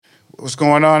What's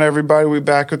going on, everybody? We're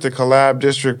back with the Collab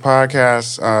District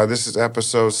podcast. This is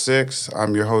episode 6.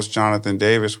 I'm your host, Jonathan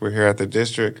Davis. We're here at the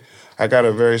District. I got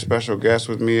a very special guest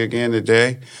with me again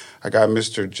today. I got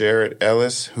Mr. Jarrett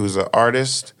Ellis, who's an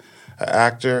artist, an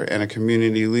actor, and a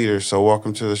community leader. So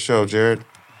welcome to the show, Jarrett.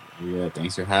 Yeah,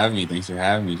 thanks for having me,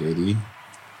 JD.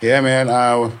 Yeah,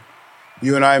 man.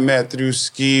 You and I met through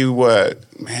ski,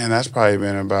 that's probably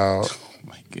been about...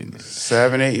 Goodness.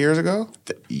 7-8 years ago?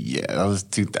 Yeah, that was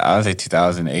I would say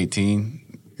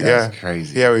 2018. That's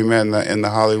crazy. Yeah, we met in the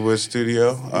Hollywood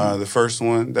studio, the first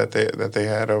one that they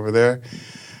had over there.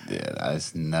 Yeah,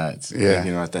 that's nuts. Yeah,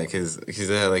 thinking about that because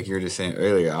like you were just saying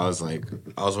earlier, I was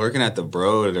working at the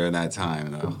Broad during that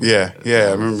time though. Yeah.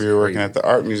 I remember you were working at the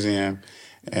art museum,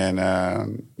 and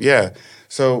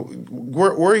So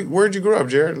where'd you grow up,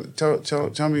 Jarrett?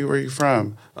 Tell me where you're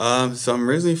from. So I'm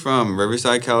originally from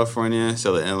Riverside, California,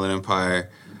 so the Inland Empire.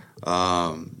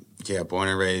 Born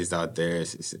and raised out there.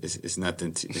 It's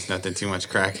nothing too much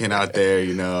cracking out there,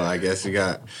 you know. I guess we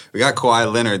got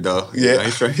Kawhi Leonard though. Yeah,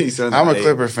 he's I'm a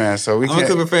Clipper fan, so I'm a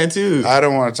Clipper fan too. I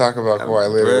don't want to talk about Kawhi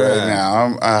Leonard right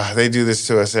now. They do this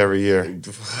to us every year.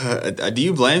 Do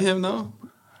you blame him though?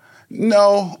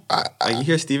 No, you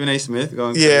hear Stephen A. Smith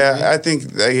going crazy? Yeah, I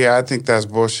think that's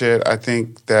bullshit. I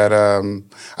think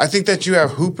that you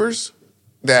have hoopers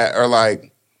that are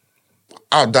like,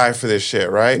 I'll die for this shit,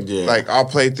 right? Yeah. Like, I'll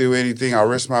play through anything. I'll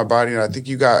risk my body. And I think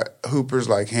you got hoopers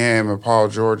like him and Paul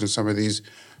George and some of these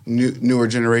newer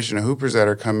generation of hoopers that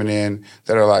are coming in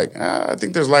that are like, I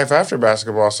think there's life after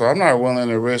basketball, so I'm not willing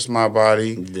to risk my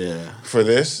body for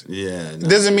this. Yeah. No,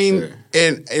 doesn't mean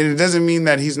it doesn't mean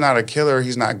that he's not a killer,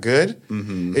 he's not good.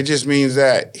 Mm-hmm. It just means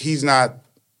that he's not,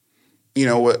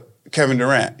 what Kevin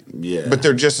Durant. Yeah. But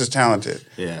they're just as talented.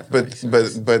 Yeah. But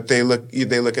they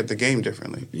look at the game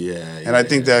differently. Yeah. And I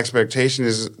think the expectation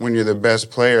is when you're the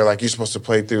best player, like you're supposed to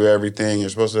play through everything. You're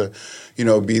supposed to,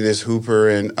 be this hooper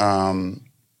and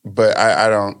but I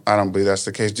don't believe that's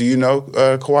the case. Do you know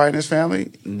Kawhi and his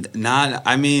family?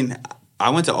 I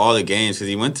went to all the games because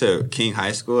he went to King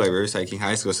High School, like Riverside King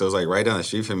High School, so it was like right down the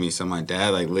street from me. So my dad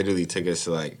like literally took us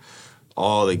to like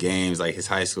all the games, like his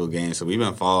high school games. So we've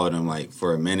been following him like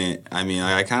for a minute. I mean,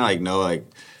 I kind of like know like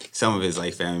some of his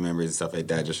like family members and stuff like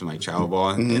that just from like travel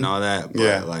ball and all that.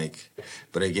 But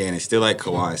but again, it's still like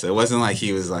Kawhi. So it wasn't like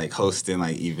he was like hosting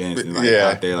like events and like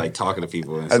out there like talking to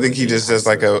people. And I think he just does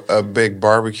like a big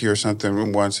barbecue or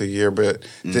something once a year. But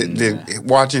did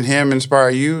watching him inspire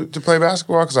you to play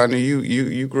basketball? Because I knew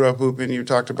you grew up hooping. You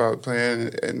talked about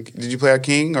playing. And did you play at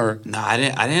King or? No, I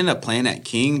didn't end up playing at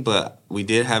King, but we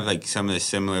did have like some of the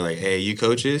similar like AAU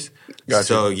coaches. Gotcha.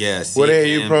 So yeah. What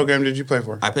AAU program did you play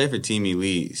for? I played for Team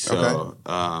Elite. So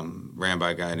ran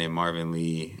by a guy named Marvin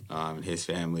Lee and his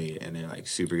family, and they're like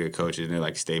super good coaches and they're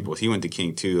like staples. He went to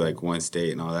King too, like one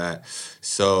state and all that.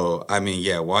 So I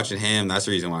mean, watching him, that's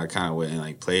the reason why I kind of went and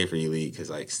like played for Elite because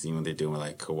like seeing what they're doing with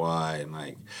like Kawhi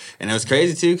and it was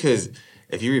crazy too because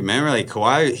if you remember like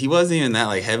Kawhi, he wasn't even that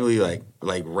like heavily like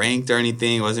ranked or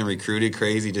anything. Wasn't recruited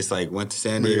crazy. Just like went to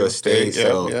San Diego State.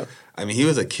 So I mean, he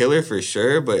was a killer for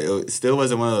sure, but it still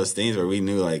wasn't one of those things where we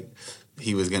knew like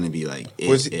he was gonna be like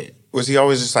it. Was he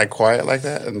always just like quiet like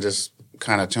that and just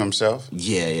kind of to himself?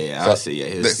 Yeah. So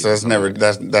it's never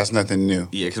that's nothing new.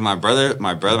 Yeah, because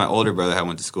my older brother, I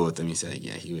went to school with him. He said,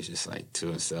 he was just like to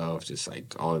himself, just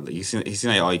like he seemed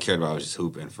like all he cared about was just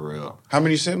hooping for real. How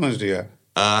many siblings do you have?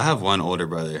 I have one older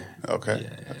brother. Okay.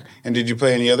 Yeah. And did you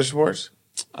play any other sports?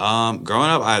 Growing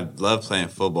up, I loved playing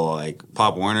football, like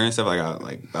Pop Warner and stuff.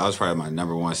 That was probably my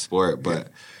number one sport, but.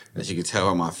 As you could tell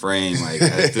by my frame, like,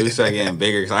 as dudes started getting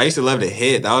bigger. Because I used to love to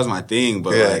hit. That was my thing.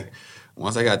 But, like,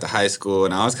 once I got to high school,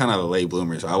 and I was kind of a late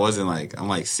bloomer, so I wasn't, like, I'm,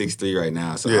 like, 6'3" right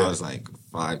now. So I was, like,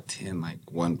 5'10", like,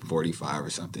 145 or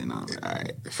something. I was like, all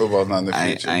right. Football's not in the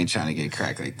future. I ain't trying to get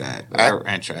cracked like that. But I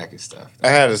ran track and stuff. I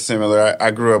had a similar.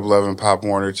 I grew up loving Pop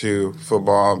Warner, too.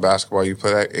 Football and basketball. You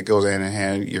play that, it goes hand in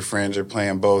hand. Your friends are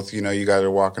playing both. You guys are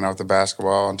walking off the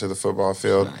basketball onto the football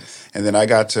field. Nice. And then I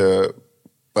got to...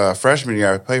 freshman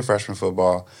year, I played freshman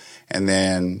football, and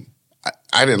then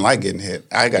I didn't like getting hit.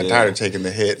 I got tired of taking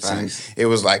the hits, and it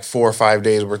was like 4 or 5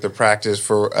 days worth of practice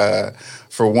for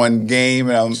one game,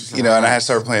 and and I had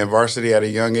started playing varsity at a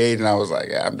young age, and I was like,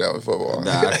 I'm done with football.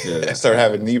 I started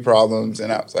having knee problems,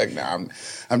 and I was like,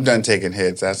 I'm done taking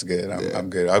hits. That's good. I'm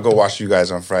good. I'll go watch you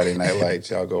guys on Friday Night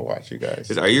Lights. I'll go watch you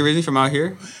guys. Are you originally from out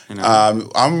here?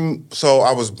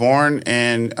 I was born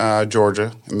in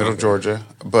Georgia, middle Georgia,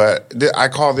 but I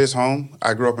call this home.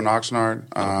 I grew up in Oxnard.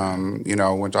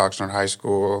 Went to Oxnard High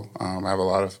School. I have a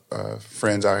lot of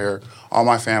friends out here. All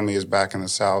my family is back in the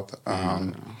South.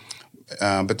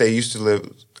 but they used to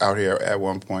live out here at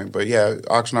one point. But yeah,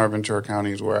 Oxnard, Ventura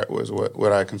County is where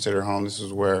what I consider home. This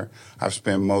is where I've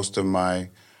spent most of my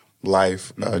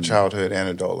life, childhood and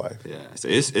adult life. Yeah, so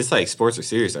it's like sports are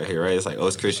serious out here, right? It's like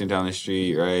Oaks Christian down the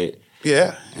street, right?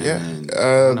 Yeah, and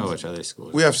I don't know which other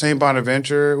schools. We have St.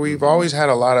 Bonaventure. We've always had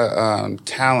a lot of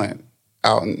talent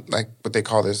out in like what they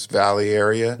call this Valley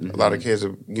area. A lot of kids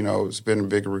have, it's been a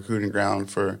big recruiting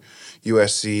ground for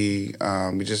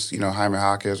USC. We just, Jaime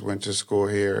Jaquez went to school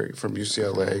here from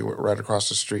UCLA, right across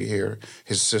the street here.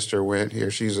 His sister went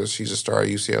here. She's a star at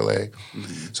UCLA.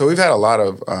 So we've had a lot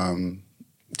of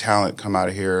talent come out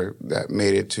of here that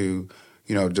made it to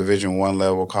Division I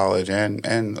level college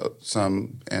and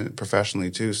some and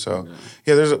professionally too. So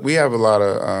we have a lot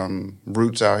of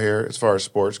roots out here as far as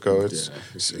sports go. It's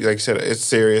like you said, it's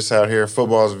serious out here.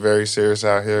 Football is very serious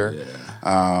out here. Yeah.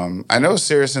 I know it's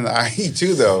serious in the IE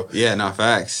too, though. Yeah, no,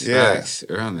 facts. Yeah. Facts.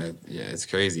 Around that, it's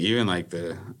crazy.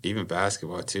 Even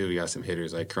basketball too. We got some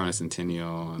hitters like Corona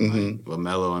Centennial and like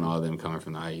LaMelo and all of them coming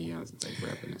from the IE. It's like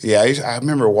repping. Yeah, I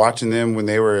remember watching them when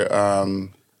they were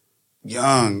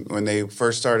young, when they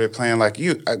first started playing. Like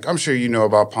I'm sure you know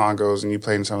about Pongos, and you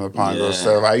played in some of the Pongo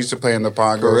stuff. I used to play in the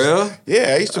Pongos. For real?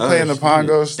 Yeah, I used to play in the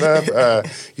Pongo stuff.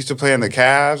 Used to play in the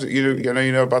Cavs.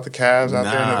 You know about the Cavs out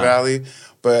there in the Valley.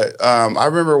 But I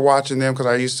remember watching them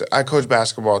because I coach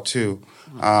basketball too.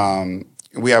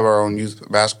 We have our own youth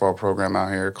basketball program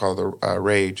out here called the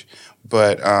Rage.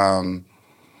 But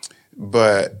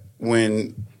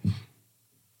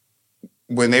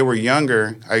when they were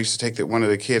younger, I used to take one of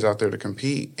the kids out there to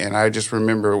compete, and I just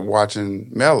remember watching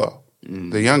Melo,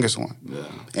 the youngest one. Yeah.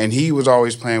 And he was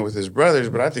always playing with his brothers,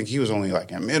 but I think he was only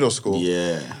like in middle school.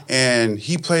 Yeah. And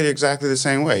he played exactly the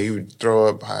same way. He would throw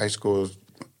up high school,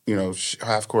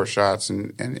 half-court shots,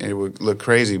 and it would look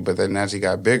crazy. But then as he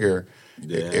got bigger,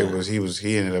 he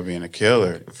ended up being a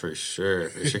killer. For sure.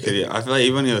 I feel like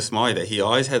even when he was small, that he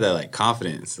always had that like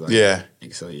confidence. Like,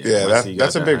 that's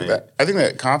a big. I think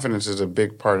that confidence is a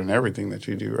big part in everything that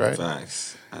you do, right?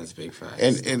 Facts. That's big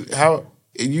facts. And how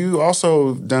you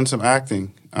also done some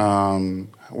acting. Talk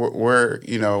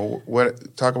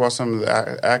about some of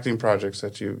the acting projects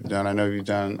that you've done. I know you've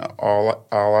done All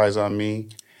Eyez On Me.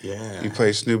 Yeah. You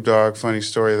play Snoop Dogg. Funny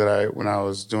story when I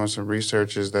was doing some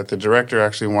research is that the director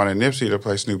actually wanted Nipsey to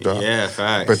play Snoop Dogg. Yeah,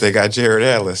 facts. But they got Jarrett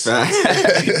Ellis. So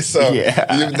that's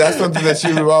something that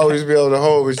you would always be able to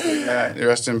hold.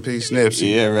 Rest in peace,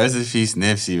 Nipsey. Yeah, rest in peace,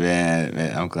 Nipsey,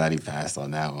 man. I'm glad he passed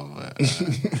on that one.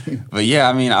 But yeah,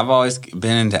 I mean, I've always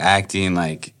been into acting,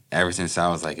 like, ever since I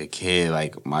was like a kid.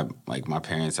 Like my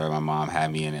parents or my mom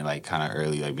had me in it like kind of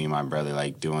early, like me and my brother,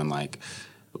 like doing like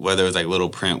whether it was like little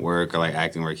print work or like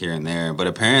acting work here and there. But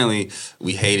apparently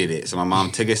we hated it. So my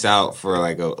mom took us out for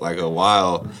like a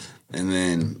while. And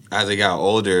then as I got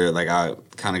older, like I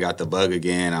kind of got the bug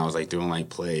again. I was like doing like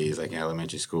plays like in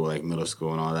elementary school, like middle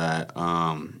school and all that.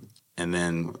 And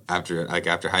then after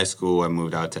high school, I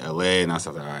moved out to LA, and I was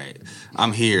like, all right,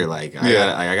 I'm here. Like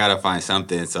I gotta find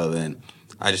something. So then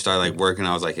I just started like working.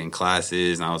 I was like in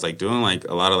classes, and I was like doing like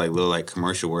a lot of like little like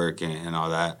commercial work and all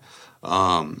that.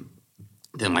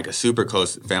 Then like a super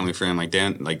close family friend, like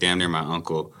damn near my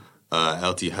uncle,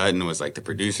 LT Hutton, was like the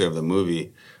producer of the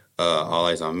movie All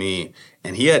Eyez On Me,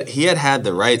 and he had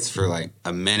the rights for like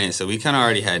a minute, so we kind of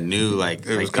already had knew like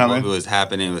the movie was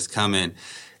happening, was coming.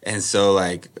 And so,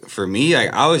 like, for me,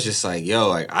 like, I was just like, yo,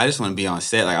 like, I just want to be on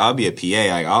set. Like, I'll be a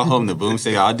PA. Like, I'll home the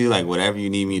boomstick. I'll do, like, whatever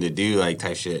you need me to do, like,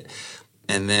 type shit.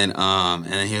 And then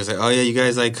he was like, oh, yeah, you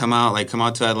guys, like, come out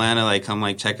to Atlanta. Like, come,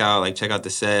 like, check out the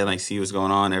set, like, see what's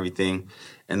going on and everything.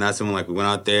 And that's when, like, we went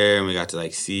out there and we got to,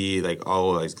 like, see, like,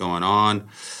 all what's going on.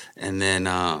 And then,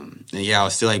 I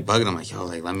was still, like, bugging him, like, yo,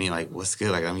 like, let me, like, what's good?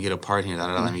 Like, let me get a part here.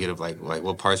 Let me get a, like,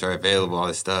 what parts are available, all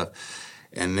this stuff.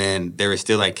 And then they were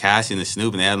still like casting the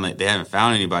Snoop, and they haven't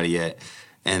found anybody yet.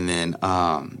 And then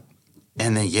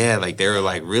like they were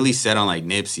like really set on like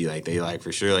Nipsey, like they like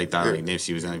for sure like thought like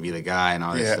Nipsey was gonna be the guy and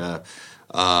all this stuff.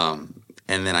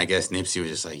 And then I guess Nipsey was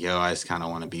just like, yo, I just kind of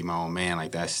want to be my own man,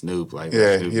 like that's Snoop, like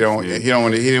Snoop, he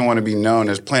didn't want to be known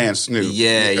as playing Snoop. He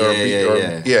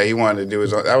wanted to do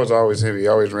his own. That was always him. He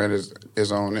always ran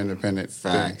his own independent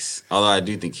facts thing. Although I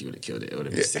do think he would have killed it. It would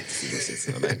have been sick to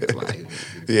see him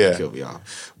kill me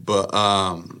off.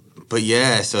 But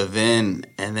yeah, so then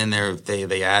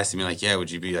they asked me like, yeah,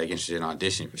 would you be like interested in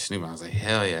auditioning for Snoop? And I was like,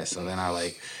 hell yeah. So then I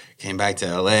like came back to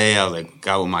LA. I was like,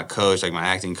 got with my coach, like my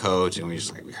acting coach, and we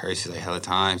just like rehearsed it like hella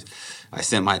times. I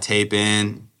sent my tape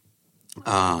in,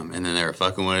 and then they were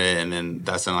fucking with it. And then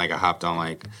that's when like I hopped on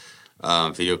like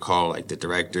video call like the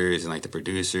directors and like the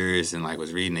producers and like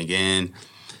was reading again.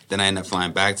 Then I ended up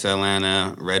flying back to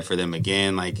Atlanta, read for them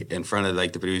again, like in front of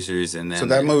like the producers, and then. So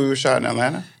that movie was shot in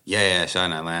Atlanta? Yeah, shot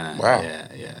in Atlanta. Wow. Yeah,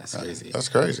 it's crazy. That's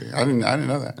crazy. I didn't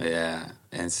know that. Yeah,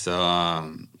 and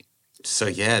so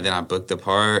yeah, then I booked the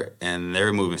part, and they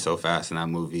were moving so fast in that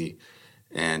movie,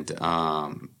 and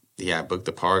yeah, I booked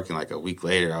the part, and like a week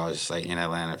later, I was just like in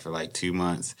Atlanta for like 2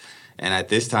 months, and at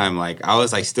this time, like I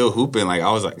was like still hooping, like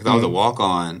I was like, 'cause I was a walk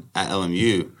on at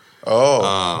LMU.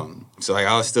 Oh. So like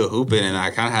I was still hooping, and I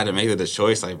kind of had to make the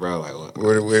choice, like bro, like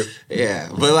what? Yeah,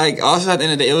 but like also at the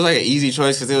end of the day, it was like an easy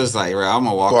choice because it was like, bro, I'm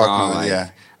gonna walk on, like.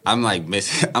 Yeah. I'm like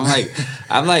missing. I'm like.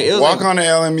 It was walk like, on to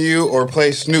LMU or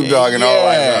play Snoop Dogg and All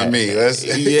Eyez On Me.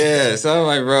 Yeah, so I'm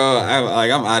like, bro,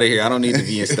 I'm out of here. I don't need to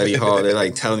be in study hall. They're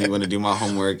like telling me when to do my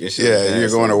homework and shit. Yeah, like that. you're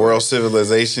going to world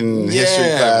civilization history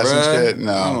class bro. and shit.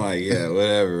 No, I'm like, yeah,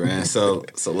 whatever, man. So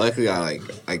luckily, I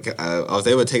was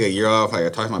able to take a year off. Like I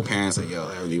talked to my parents, like, yo,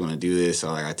 I really want to do this.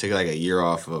 So like I took like a year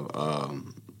off of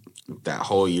that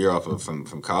whole year off of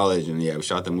from college, and yeah, we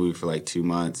shot the movie for like 2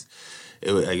 months.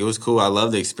 It was cool. I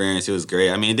loved the experience. It was great.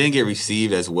 I mean, it didn't get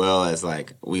received as well as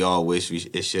like we all wish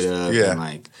it should have. Yeah. And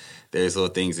like there's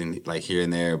little things in like here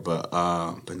and there, but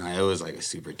no, it was like a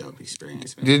super dope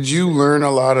experience, man. Did you learn a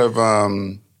lot of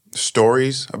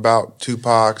stories about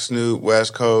Tupac, Snoop,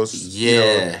 West Coast? Yeah.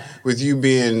 You know, with you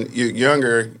being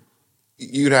younger,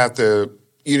 you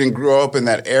didn't grow up in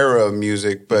that era of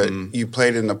music, but you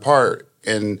played in the part,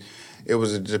 and it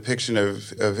was a depiction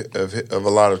of a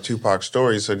lot of Tupac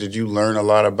stories. So did you learn a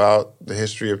lot about the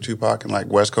history of Tupac and like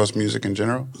West Coast music in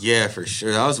general? Yeah, for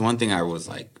sure. That was one thing I was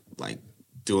like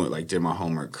did my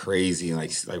homework crazy,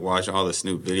 like watching all the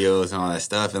Snoop videos and all that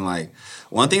stuff. And like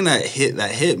one thing that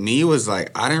hit me was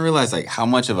like I didn't realize like how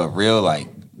much of a real like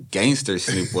gangster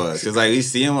Snoop was, because like you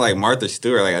see him like Martha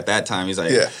Stewart, like at that time he's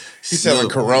like he's selling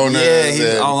Coronas,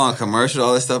 he's all on commercial,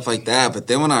 all this stuff like that. But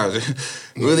then when I was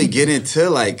really getting into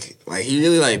like he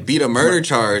really like beat a murder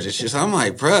charge and shit, so I'm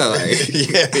like, bro, like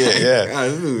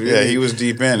God, he was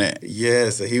deep in it. Yeah,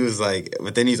 so he was like,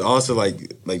 but then he's also like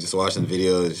just watching the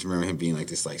videos, just remember him being like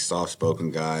this like soft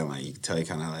spoken guy, and like you can tell he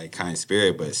kind of like kind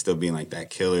spirit, but still being like that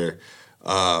killer.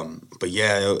 But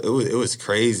yeah, it was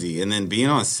crazy. And then being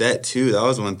on set too, that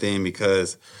was one thing,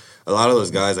 because a lot of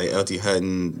those guys like L.T.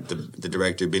 Hutton, the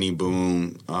director, Benny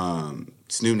Boone,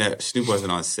 Snoop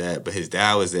wasn't on set, but his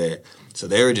dad was there. So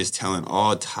they were just telling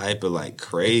all type of like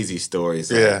crazy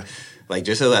stories. Like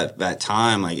just at that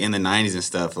time, like in the 90s and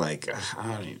stuff, like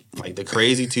like the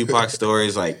crazy Tupac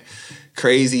stories, like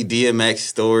crazy DMX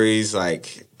stories.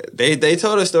 Like they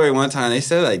told a story one time. They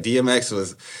said like DMX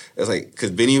was like, because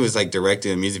Benny was like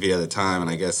directing a music video at the time, and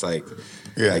I guess like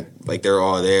they were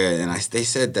all there, and they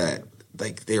said that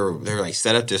like they were like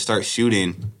set up to start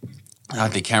shooting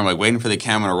out the camera, like waiting for the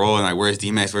camera to roll, and like where's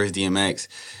DMX?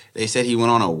 They said he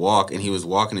went on a walk, and he was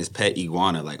walking his pet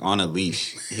iguana, like on a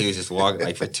leash. He was just walking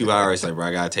like for 2 hours, like, bro,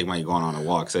 I gotta take my iguana on a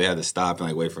walk. So they had to stop and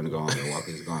like wait for him to go on a walk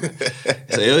with his iguana.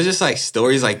 So it was just like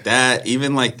stories like that.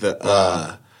 Even like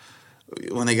the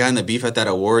when they got in the beef at that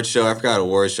award show, I forgot what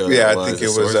award show. Yeah, that was. I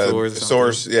think it was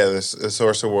Source. Yeah, the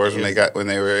Source Awards when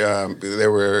they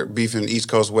were beefing East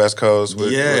Coast, West Coast. With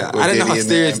I didn't know how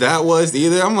serious that was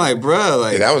either. I'm like, bro,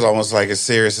 like that was almost like as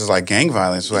serious as like gang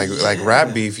violence. Like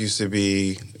rap beef used to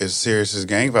be as serious as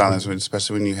gang violence,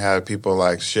 especially when you had people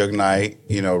like Suge Knight,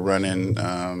 running,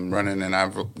 and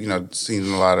I've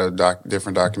seen a lot of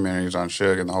different documentaries on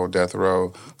Suge and the whole Death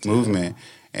Row movement.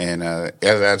 And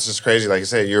that's just crazy. Like I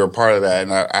said, you're a part of that,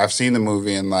 and I've seen the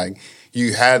movie, and like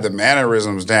you had the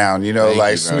mannerisms down.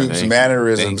 Snoop's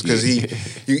mannerisms, because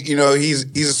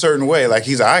he's a certain way. Like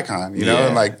he's an icon,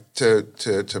 and like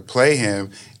to play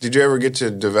him. Did you ever get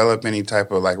to develop any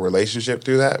type of like relationship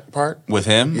through that part with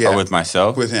him or with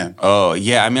myself? With him. Oh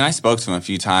yeah, I mean I spoke to him a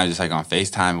few times, just like on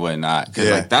FaceTime and whatnot. Because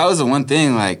like that was the one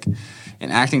thing like. In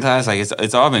acting class, like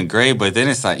it's all been great, but then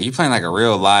it's like you playing like a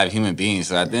real live human being.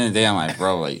 So at the end of the day, I'm like,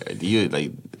 bro, like, do you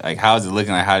like how's it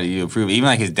looking? Like, how do you approve? Even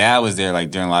like his dad was there,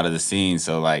 like during a lot of the scenes.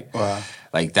 So like, wow.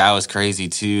 Like that was crazy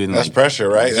too. And that's like, pressure,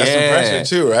 right? That's some pressure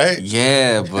too, right?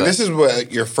 Yeah, but and this is what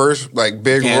your first like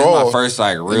big role. My first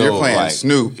like real. You're playing like,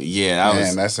 Snoop.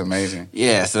 Yeah, that's amazing.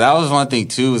 Yeah, so that was one thing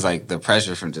too. Was like the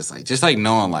pressure from just like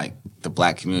knowing like the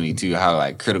black community too, how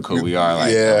like critical we are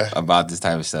like about this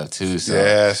type of stuff too. So.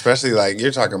 Yeah, especially like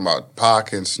you're talking about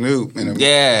Pac and Snoop. And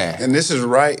this is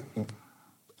right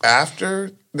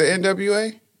after the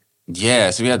NWA. Yeah,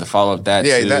 so we had to follow up that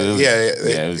too.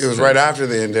 It was right after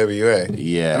the NWA.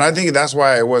 Yeah, and I think that's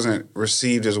why it wasn't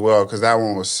received as well, because that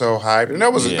one was so hyped, and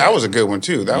that was a good one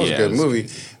too. That was a good movie,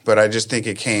 but I just think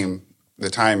the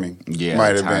timing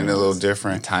might have been a little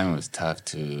different. The timing was tough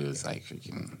too. It was like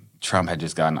freaking Trump had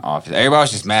just gotten in office. Everybody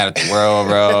was just mad at the world,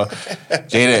 bro.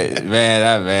 Jada,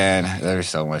 man, there's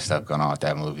so much stuff going on with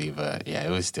that movie, but yeah,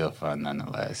 it was still fun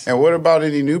nonetheless. And what about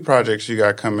any new projects you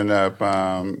got coming up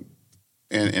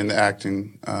in the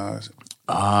acting?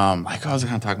 Like I was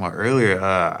kind of talking about earlier,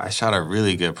 I shot a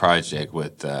really good project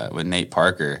with Nate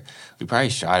Parker. We probably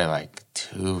shot it like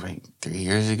 3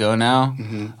 years ago now.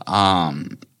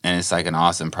 Mm-hmm. And it's like an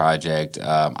awesome project.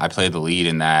 I played the lead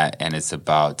in that, and it's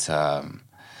about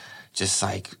just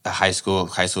like a high school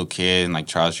kid and like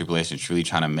trials, tribulations, truly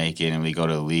trying to make it. And we go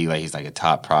to the league, like he's like a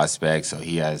top prospect, so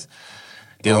he has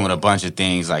dealing with a bunch of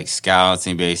things like scouts,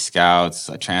 NBA scouts,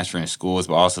 like transferring schools,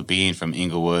 but also being from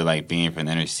Inglewood, like being from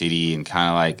the inner city, and kind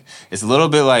of like it's a little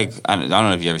bit like I don't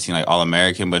know if you ever seen like All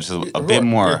American, but just a bit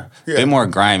more, bit more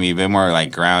grimy, a bit more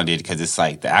like grounded because it's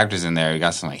like the actors in there. We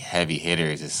got some like heavy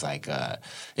hitters. It's like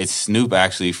it's Snoop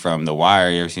actually from The Wire.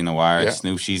 You ever seen The Wire? Yeah.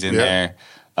 Snoop, she's in there.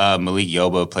 Malik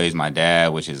Yoba plays my dad,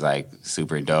 which is like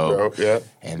super dope. Yeah.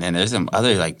 And then there's some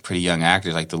other like pretty young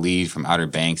actors, like the lead from Outer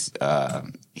Banks.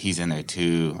 He's in there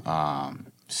too.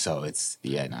 So it's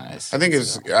nice. I think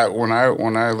it's when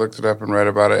I looked it up and read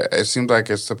about it, it seemed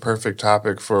like it's the perfect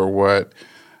topic for what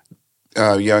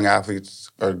young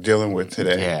athletes are dealing with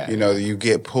today. Yeah. You know, you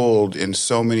get pulled in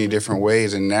so many different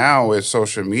ways, and now with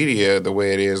social media, the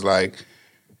way it is, like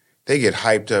they get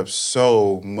hyped up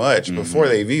so much before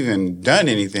they've even done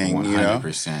anything. 100%. You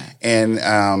know,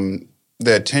 and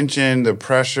the attention, the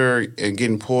pressure, and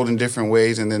getting pulled in different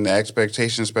ways, and then the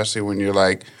expectation, especially when you're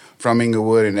like from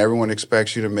Inglewood and everyone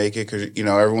expects you to make it because you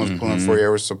know everyone's pulling for you,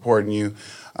 everyone's supporting you.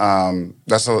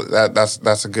 That's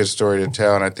a good story to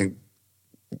tell, and I think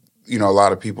you know a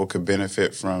lot of people could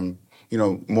benefit from you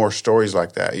know more stories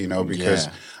like that. You know, because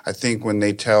I think when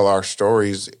they tell our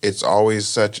stories, it's always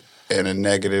such in a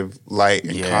negative light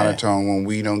and connotation when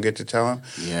we don't get to tell them.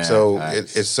 Yeah, so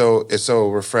it's so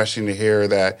refreshing to hear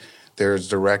that there's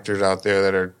directors out there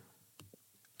that are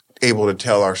able to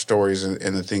tell our stories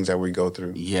and the things that we go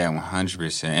through. Yeah,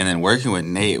 100%. And then working with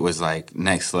Nate was like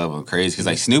next level crazy because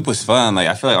like Snoop was fun. Like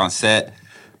I feel like on set,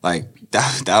 like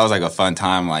that was like a fun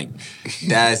time. Like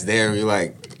Dad's there, we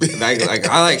like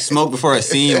I like smoked before a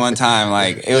scene one time.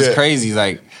 Like it was crazy.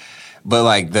 Like. But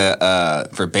like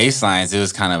for baselines, it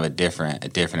was kind of a different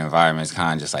environment. It's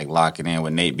kind of just like locking in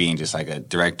with Nate being just like a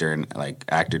director and like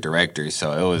actor director.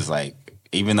 So it was like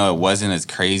even though it wasn't as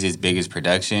crazy as big as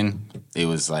production, it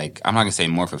was like I'm not gonna say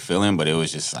more fulfilling, but it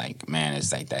was just like man,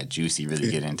 it's like that juicy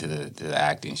really get into the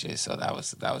acting shit. So that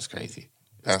was crazy.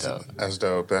 That's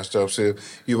dope. That's dope. So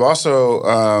you've also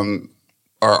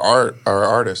are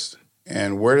artist,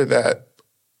 and where did that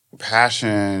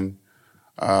passion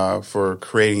for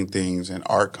creating things and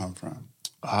art come from?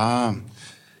 Where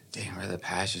did the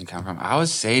passion come from? I would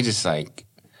say just like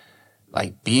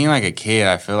being like a kid,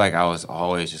 I feel like I was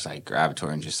always just like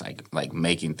gravitating, just like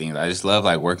making things. I just love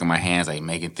like working my hands, like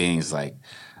making things. Like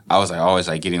I was like always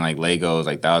like getting like Legos,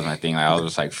 like that was my thing. Like I was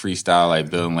just like freestyle, like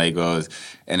building Legos,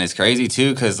 and it's crazy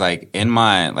too because like in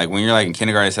my like when you're like in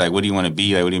kindergarten, it's like what do you want to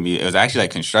be? Like what do you be? It was actually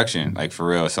like construction, like for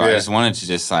real. So I just wanted to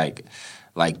just like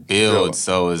build.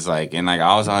 So it was like, and like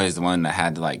I was always the one that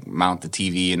had to like mount the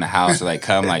TV in the house or like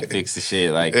come like fix the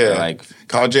shit. Like, or, like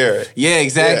call Jarrett. Yeah,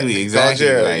 exactly. Call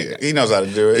Jarrett. Like, he knows how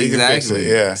to do it. Exactly. He can fix it.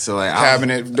 Yeah. So like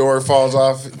cabinet door falls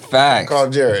off. Fact. Call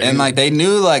Jarrett. And like they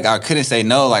knew like I couldn't say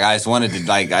no. Like I just wanted to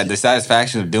like the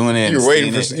satisfaction of doing it. You were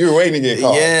waiting to get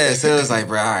called. Yeah. So it was like,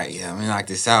 bro, all right, yeah, let me knock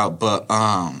this out. But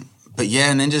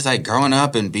yeah, and then just like growing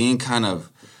up and being kind of,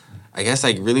 I guess,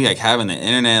 like, really, like, having the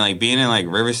internet, like, being in, like,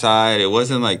 Riverside, it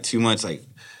wasn't, like, too much, like,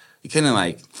 you couldn't,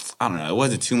 like, I don't know, it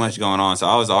wasn't too much going on, so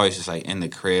I was always just, like, in the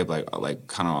crib, like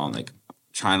kind of on, like,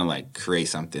 trying to, like, create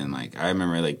something, like, I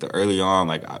remember, like, the early on,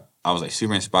 like, I was, like,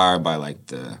 super inspired by, like,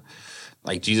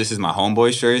 like, Jesus Is My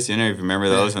Homeboy shirts, you know, if you remember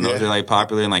those, when those were, like,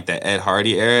 popular in, like, the Ed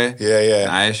Hardy era. Yeah.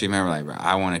 And I actually remember, like, bro,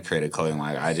 I want to create a clothing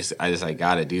line. I just, like,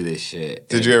 gotta do this shit.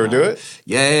 Did you ever do it?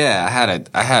 Yeah.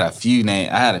 I had a few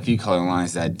clothing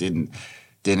lines that didn't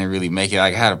really make it.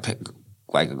 Like, I had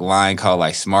a line called,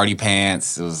 like, Smarty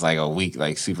Pants. It was, like, a weak,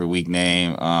 like, super weak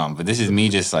name. But this is me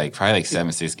just, like, probably, like,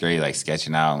 7th, 6th grade, like,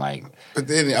 sketching out, like. But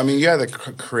then, I mean, you had the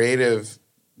creative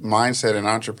mindset and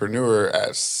entrepreneur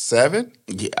at 7?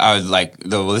 Yeah, I was like,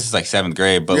 this is like 7th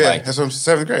grade, but like that's what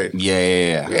 7th grade.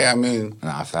 Yeah. Yeah, I mean,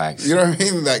 nah, facts. You know what I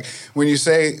mean? Like when we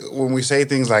say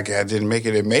things like I didn't make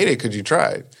it made it because you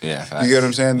tried. Yeah, facts. You get what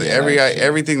I'm saying? Yeah,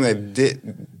 everything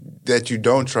that you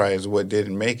don't try is what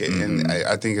didn't make it, and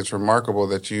I think it's remarkable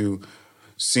that you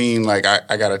seen like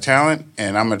I got a talent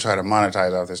and I'm gonna try to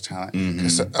monetize off this talent.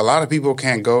 A lot of people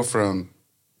can't go from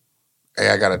hey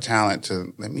I got a talent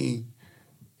to let me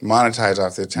monetize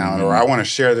off their talent, or I want to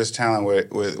share this talent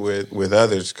with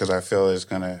others because I feel it's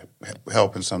going to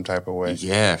help in some type of way.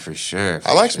 Yeah, for sure.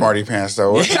 I like Smarty Pants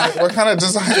though. What kind of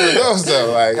designs were those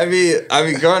though? Like, I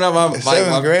mean, growing up, I'm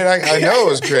seventh grade. I know it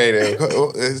was creative.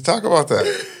 Talk about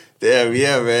that.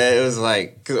 Yeah, man. It was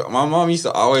like, cause my mom used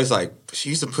to always she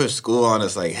used to push school on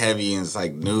us like heavy, and it's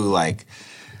like new like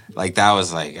that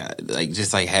was like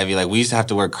just like heavy. Like we used to have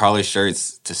to wear collar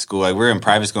shirts to school. Like we're in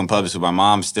private school and public school. My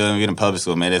mom still in public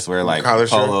school made us wear like collar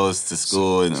polos to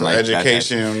school and so like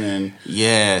education and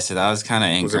so that was kind of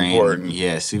ingrained. Important.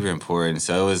 Yeah, super important.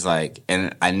 So it was like,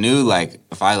 and I knew like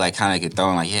if I like kind of get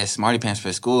thrown like Smarty Pants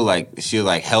for school, like she would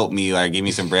like help me like give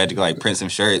me some bread to go like print some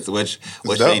shirts, which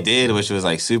they did, which was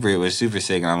like super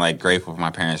sick, and I'm like grateful for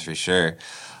my parents for sure.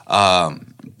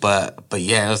 But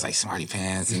yeah, it was like Smarty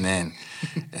Pants, and then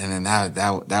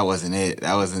that wasn't it.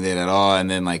 That wasn't it at all. And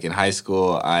then like in high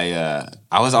school, I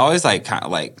was always like kind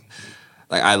of like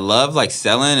I loved like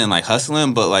selling and like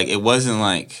hustling, but like it wasn't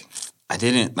like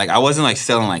I wasn't like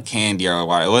selling like candy or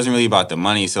water. It wasn't really about the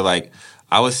money. So like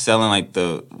I was selling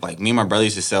like me and my brother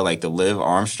used to sell like the Liv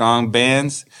Armstrong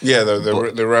bands. Yeah,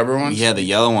 the rubber ones. Yeah, the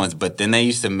yellow ones. But then they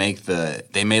used to make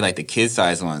they made like the kid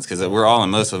size ones because we're all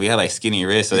in middle school. We had like skinny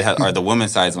wrists, so they had the woman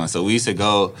size ones. So we used to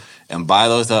go and buy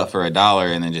those up for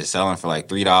 $1 and then just sell them for like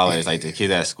 $3, like the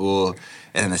kids at school.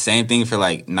 And then the same thing for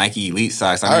like Nike Elite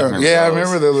socks. I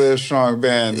remember the Live Strong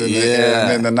bands and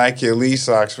then the Nike Elite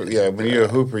socks. Yeah, when you're a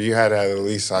hooper, you had to have the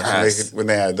Elite socks when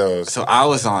they had those. So I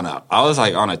was on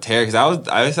a tear because I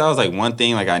was like one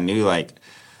thing like I knew like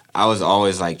I was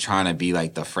always like trying to be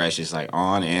like the freshest like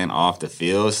on and off the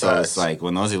field. So it's like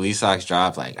when those Elite socks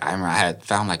dropped, like I remember I had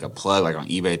found like a plug like on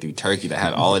eBay through Turkey that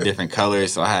had all the different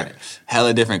colors. So I had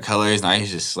hella different colors, and I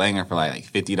used to just slang them for like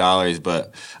 $50.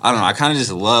 But I don't know, I kind of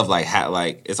just love like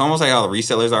it's almost like how the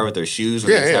resellers are with their shoes.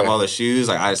 When they have all the shoes,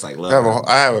 like I just like love.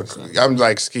 I'm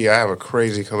like Ski. I have a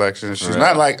crazy collection of shoes.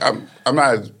 Not like I'm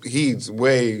not. He's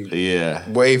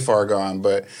way far gone,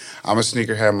 but I'm a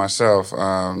sneakerhead myself,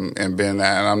 and been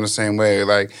that, and I'm the same way.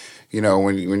 Like, you know,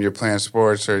 when you're playing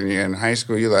sports or you're in high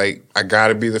school, you're like, I got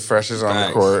to be the freshest on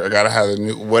the court. I got to have the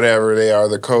new, whatever they are,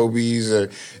 the Kobe's or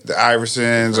the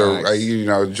Iversons or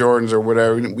Jordans or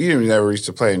whatever. We never used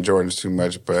to play in Jordans too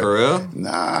much, but for real,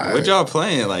 nah. What y'all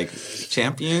playing, like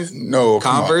Champions? No,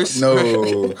 Converse.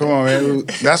 Come on, man.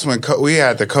 That's when we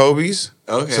had the Kobe's.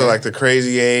 Okay. So like the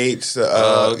Crazy Eights,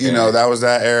 that was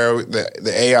that era.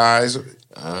 The AIs.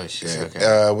 Oh shit.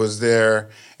 Okay. Was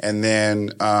there, and then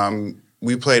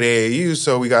we played AAU,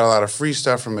 so we got a lot of free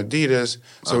stuff from Adidas.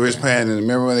 So we was playing. And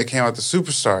remember when they came out the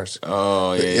Superstars?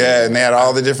 Oh yeah. Yeah, and they had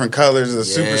all the different colors of the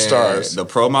Superstars. The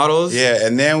pro models. Yeah,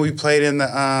 and then we played in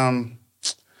the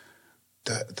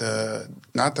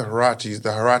not the Hirachis, the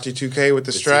Hirachi 2K with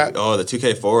the strap. The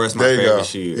 2K4 is my favorite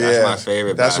shoe. That's my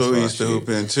favorite. That's what we used to hoop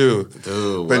in too.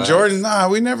 Dude, but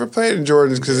Jordans, we never played in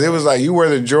Jordans because it was like you wear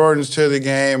the Jordans to the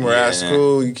game or at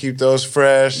school, you keep those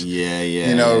fresh. Yeah.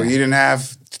 You didn't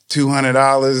have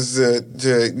 $200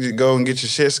 to go and get your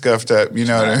shit scuffed up. You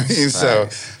know what I mean? So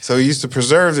we used to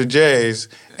preserve the J's.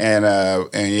 And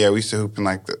we used to hoop in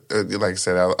like I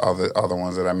said, all the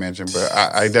ones that I mentioned. But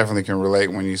I definitely can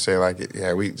relate when you say like,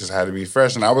 we just had to be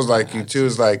fresh. And I was like you too.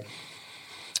 It's like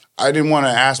I didn't want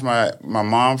to ask my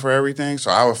mom for everything,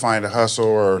 so I would find a hustle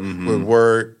or would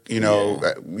work.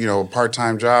 A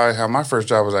part-time job. My first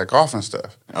job was like golfing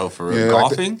stuff. Oh, for real?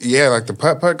 Golfing? Like the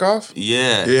putt golf.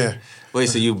 Yeah. Wait,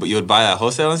 so you would buy that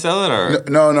wholesale and sell it, or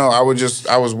no? I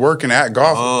was working at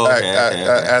golf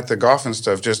at the golfing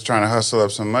stuff, just trying to hustle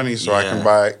up some money so I can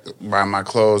buy my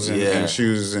clothes and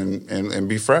shoes and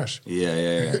be fresh.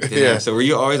 Yeah. So were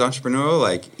you always entrepreneurial,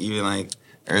 like even like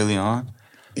early on?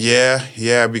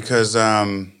 Yeah, because I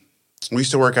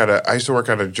used to work at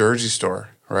a jersey store,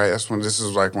 right? This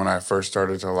is like when I first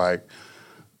started to like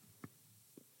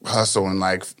hustle and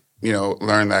like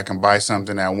learn that I can buy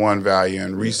something at one value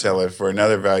and resell it for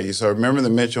another value. So remember the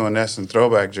Mitchell and Ness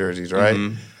throwback jerseys, right?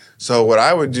 Mm-hmm. So what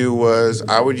I would do was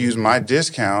I would use my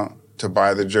discount to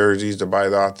buy the jerseys, to buy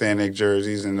the authentic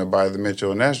jerseys, and to buy the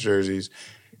Mitchell and Ness jerseys,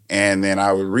 and then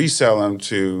I would resell them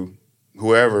to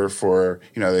whoever for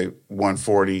they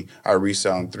 $140. I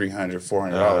resell them $300,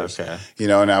 $400. Okay.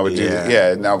 And I would do that.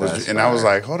 Yeah, and I was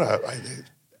like, hold up.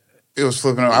 It was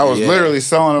flipping up. I was literally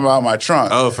selling them out my trunk.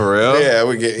 Oh, for real?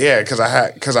 Yeah, because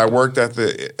I worked at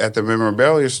the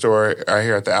memorabilia store right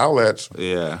here at the outlets.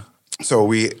 Yeah.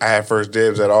 So I had first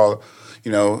dibs at all,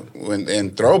 in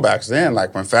throwbacks then,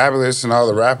 like when Fabulous and all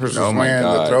the rappers was wearing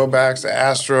the throwbacks, the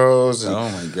Astros. And oh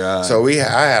my God. So I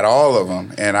had all of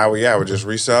them, and I would just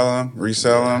resell them,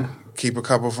 keep a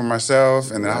couple for myself.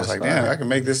 And then I was like, damn, I can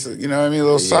make this, you know what I mean, a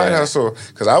little side hustle.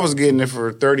 Because I was getting it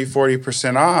for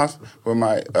 30-40% off with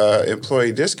my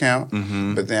employee discount.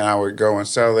 But then I would go and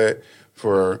sell it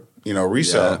for,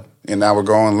 resale. And I would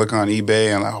go and look on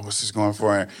eBay and like, what's this going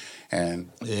for?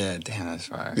 And yeah, damn, that's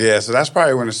fire. Yeah, so that's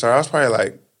probably when it started. I was probably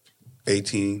like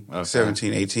 18,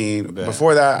 17, 18.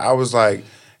 Before that, I was like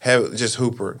just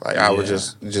hooper. Like I would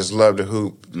just love to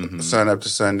hoop, sun up to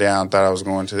sundown. Thought I was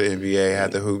going to the NBA.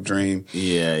 Had the hoop dream.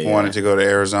 Wanted to go to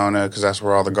Arizona because that's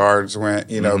where all the guards went.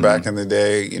 Back in the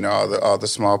day, all the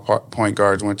small point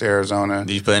guards went to Arizona.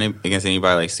 Did you play against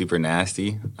anybody like super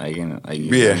nasty? Remember,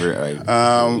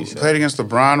 played against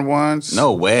LeBron once.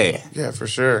 No way. Yeah, for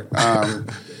sure.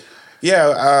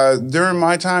 During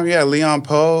my time, Leon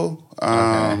Poe.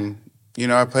 I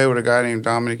played with a guy named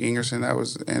Dominic Ingerson. That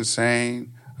was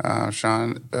insane.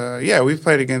 Sean. We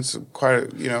played against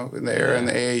quite in the era in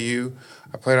the AAU.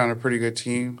 I played on a pretty good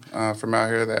team from out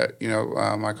here that,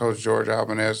 my coach, George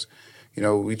Albanez,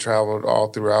 we traveled all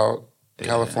throughout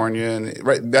California. And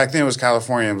right back then it was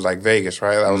California. It was like Vegas,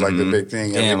 right? That was like the big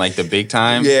thing. And like the big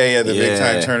time? The big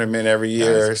time tournament every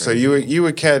year. So you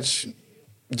would catch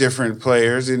different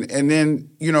players. And then,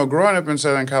 growing up in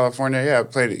Southern California, I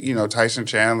played, Tyson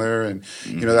Chandler and,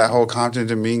 that whole Compton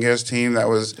Dominguez team that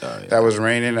was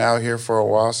reigning out here for a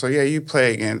while. So, I've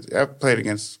played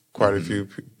against quite a few,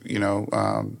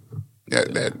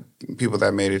 that people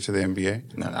that made it to the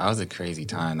NBA. No, that was a crazy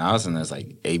time. I was in this,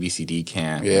 ABCD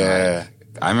camp. Yeah.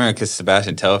 I remember because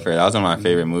Sebastian Telfair, that was one of my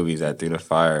favorite movies, that Through the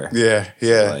Fire. Yeah.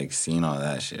 So, seeing all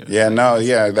that shit.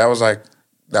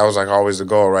 That was always the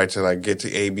goal, right? To get to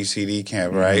ABCD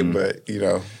camp, right? But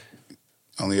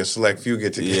only a select few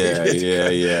get to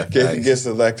get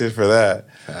selected for that.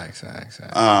 Facts.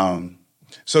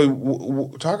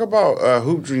 So talk about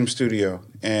Hoop Dream Studio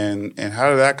and how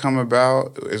did that come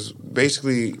about? Is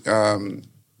basically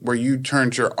where you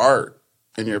turned your art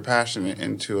and your passion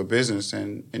into a business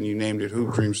and you named it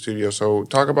Hoop Dream Studio. So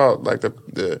talk about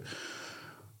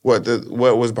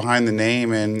what was behind the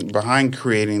name and behind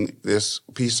creating this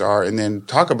piece of art, and then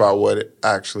talk about what it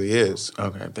actually is.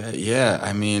 Okay,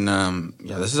 I mean,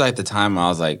 this is the time I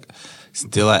was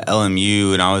still at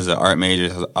LMU, and I was an art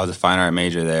major. I was a fine art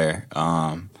major there,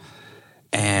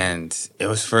 and it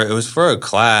was for a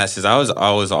class because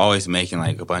I was always making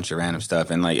a bunch of random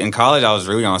stuff, and in college I was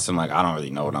really on some I don't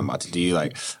really know what I'm about to do. I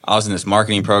was in this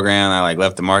marketing program. I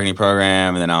left the marketing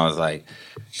program, and then I was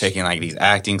taking these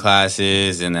acting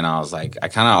classes, and then I was I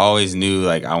kind of always knew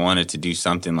I wanted to do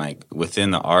something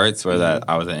within the arts, where that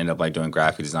I was gonna end up doing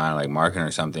graphic design or marketing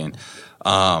or something.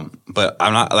 But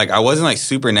I'm not I wasn't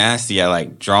super nasty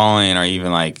at drawing or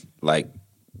even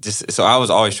just so I was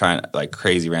always trying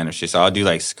crazy random shit. So I'll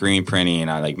do screen printing,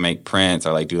 and I make prints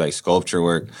or do sculpture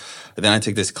work. But then I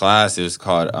took this class. It was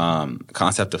called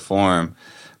Concept of Form,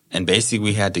 and basically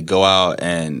we had to go out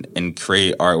and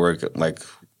create artwork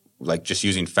just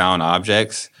using found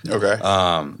objects. Okay.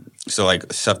 So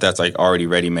stuff that's already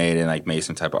ready made and made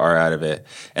some type of art out of it.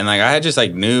 And I had just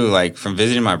knew from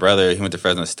visiting my brother, he went to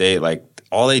Fresno State,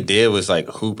 all they did was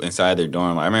hoop inside their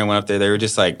dorm. I remember I went up there, they were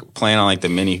just playing on the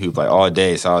mini hoop all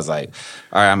day. So I was all right,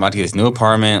 I'm about to get this new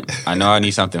apartment. I know I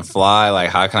need something fly.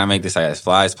 How can I make this as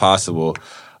fly as possible?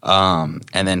 And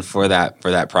then for that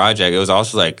project, it was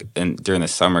also during the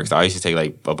summer, because I used to take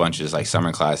a bunch of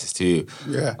summer classes too.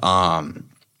 Yeah.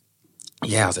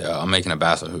 I was I'm making a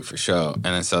basketball hoop for sure. And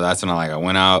then so that's when I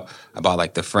went out, I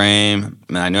bought the frame.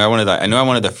 And I knew I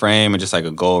wanted the frame and just a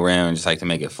gold rim and just to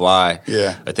make it fly.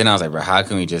 Yeah. But then I was bro, how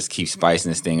can we just keep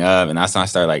spicing this thing up? And that's when I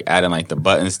started adding the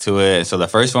buttons to it. And so the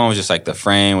first one was just the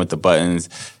frame with the buttons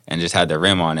and just had the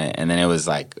rim on it. And then it was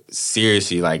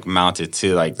seriously mounted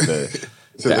to the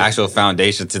actual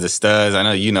foundation, to the studs. I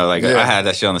know I had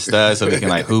that shit on the studs so we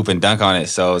can hoop and dunk on it.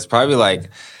 So it's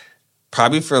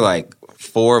probably for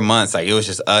 4 months, it was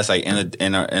just us in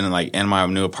my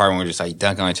new apartment. We're just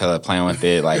dunking on each other, playing with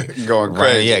it, going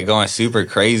crazy. Going super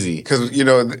crazy. Because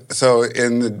so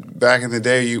back in the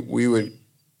day, we would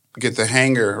get the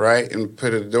hanger, right, and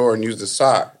put it at the door and use the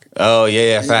sock. Oh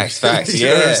yeah, facts. You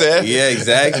know what I'm saying? Yeah,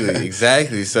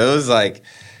 exactly. So it was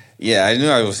I knew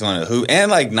I was going to hoop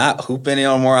and not hooping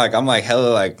anymore. I'm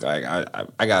hella I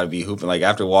gotta be hooping.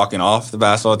 After walking off the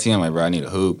basketball team, I'm bro, I need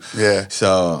a hoop. Yeah.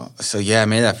 So I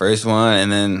made that first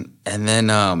one, and then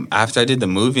after I did the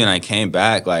movie and I came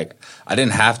back, I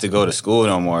didn't have to go to school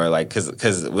no more,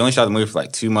 because we only shot the movie for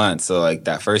 2 months. So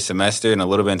that first semester and a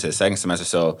little bit into the second semester,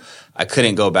 so I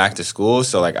couldn't go back to school.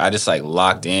 So I just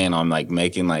locked in on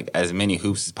making as many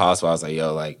hoops as possible. I was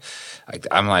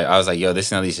I was yo,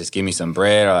 this at least just give me some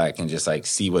bread, or I can just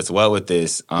see what's what with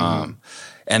this.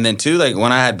 And then too,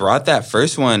 when I had brought that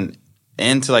first one,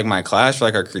 into like my class for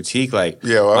like our critique. Like,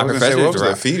 yeah, well, my I was gonna say, what was were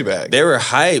the feedback? They were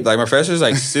hyped. Like my professors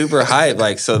like super hyped.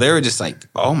 Like so they were just like,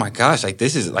 oh my gosh, like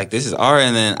this is art.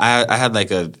 And then I had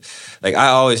like I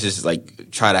always just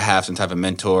like try to have some type of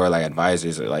mentor, like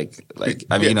advisors, or like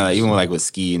I mean, even with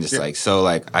ski and just like so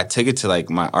like I took it to like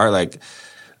my art like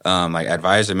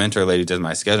advisor, mentor lady does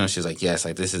my schedule, and she's like, yes,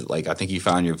 like this is like I think you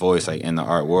found your voice like in the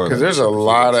art world. Because there's a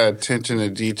lot of attention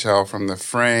to detail from the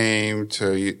frame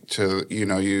to you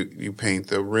paint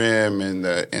the rim and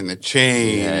the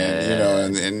chain,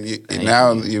 and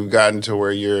now you've gotten to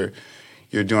where you're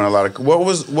doing a lot of. What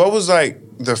was like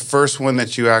the first one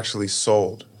that you actually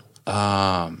sold?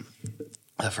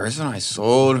 The first one I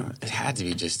sold, it had to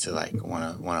be just to like one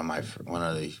of the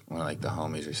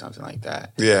homies or something like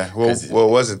that. Yeah. Well, what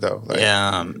was it though?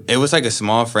 It was like a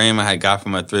small frame I had got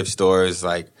from a thrift store. It was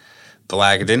like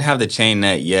black. It didn't have the chain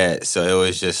net yet, so it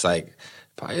was just like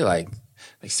probably like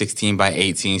 16 by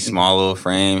 18, small little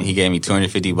frame. He gave me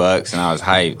 $250, and I was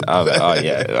hyped. I was like, oh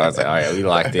yeah. I was like, all right, we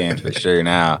locked in for sure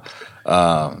now.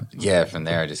 From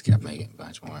there I just kept making a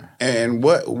bunch more. And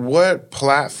what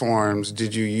platforms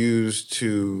did you use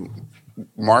to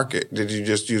market? Did you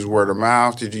just use word of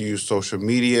mouth? Did you use social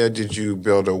media? Did you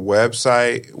build a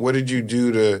website? What did you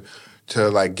do to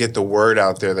like get the word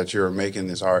out there that you were making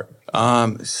this art?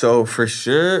 So for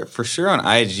sure on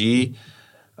IG,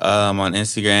 on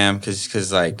Instagram,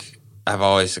 cause like I've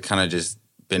always kind of just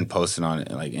been posting on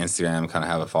it, like Instagram, kind of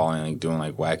have a following, like doing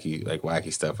like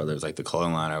wacky stuff, whether it's like the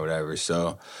clothing line or whatever.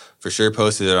 So for sure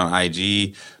posted it on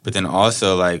IG, but then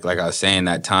also like I was saying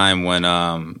that time when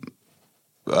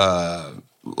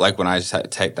when I just had to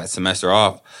take that semester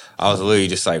off, I was literally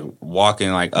just like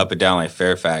walking like up and down like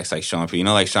Fairfax, like showing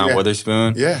people, like Sean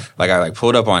Witherspoon. Yeah. Like I like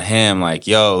pulled up on him, like,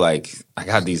 yo, like I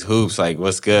got these hoops, like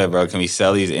what's good, bro? Can we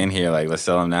sell these in here? Like let's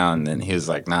sell them now. And then he was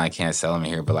like, nah, I can't sell them in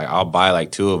here, but like I'll buy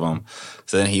like 2 of them.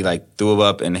 So then he like threw them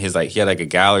up in his he had like a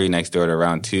gallery next door to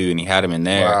Round 2, and he had them in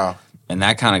there. Wow. And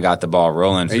that kind of got the ball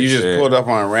rolling. And you just pulled up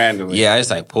on it randomly. Yeah, I just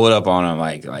like pulled up on him,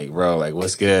 like bro, like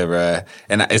what's good, bro?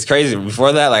 And it's crazy.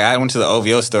 Before that, like I went to the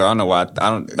OVO store. I don't know why. I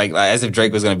don't like as if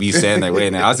Drake was gonna be standing there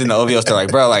waiting. I was in the OVO store, like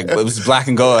bro, like it was black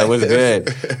and gold, like what's good?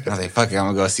 And I was like, fuck it, I'm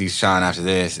gonna go see Sean after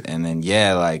this. And then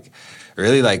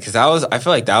really because I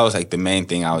feel like that was like the main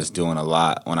thing I was doing a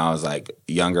lot when I was like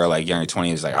younger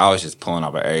 20s. Like I was just pulling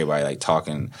up at everybody, like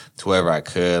talking to whoever I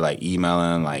could, like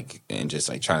emailing, like and just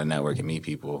like trying to network and meet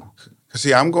people.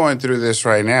 See, I'm going through this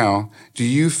right now. Do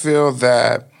you feel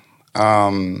that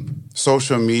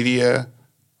social media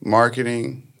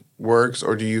marketing works,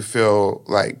 or do you feel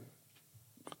like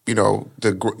the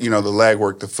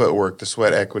legwork, the footwork, the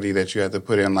sweat equity that you had to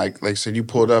put in? Like I said, you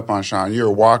pulled up on Sean. You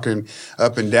were walking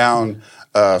up and down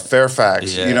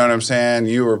Fairfax. Yeah. You know what I'm saying?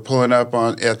 You were pulling up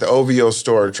at the OVO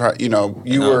store. You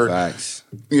were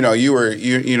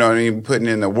putting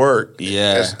in the work.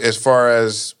 Yeah. As far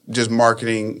as just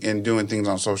marketing and doing things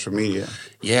on social media.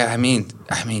 Yeah, I mean,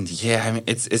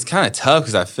 it's kind of tough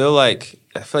because I feel like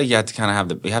you have to kind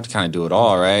of do it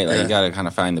all, right? Like you got to kind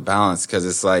of find the balance, because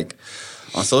it's like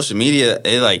on social media,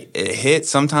 it hits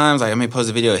sometimes. Like I may post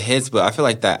a video, it hits, but I feel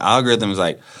like that algorithm is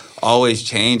like always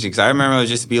changing. Because I remember it would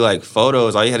just be like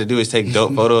photos. All you had to do is take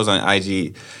dope photos on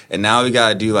IG, and now we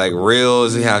gotta do like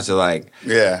reels. We have to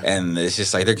and it's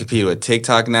just like they're competing with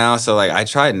TikTok now. So like I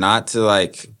tried not to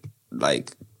like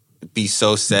be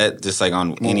so set just like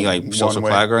on any like social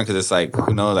platform, because it's like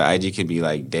who knows, like IG could be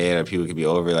like dead or people could be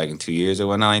over like in 2 years or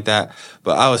whatnot like that.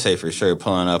 But I would say for sure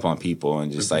pulling up on people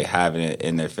and just like having it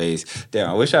in their face. Damn,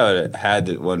 I wish I would have had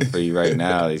the one for you right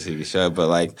now, like so you could show. But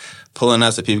like pulling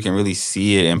up so people can really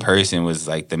see it in person was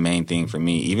like the main thing for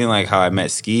me. Even like how I met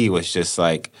Ski was just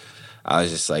like I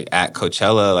was just like at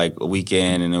Coachella like a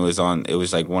weekend, and it was like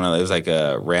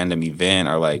a random event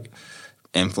or like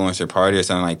influencer party or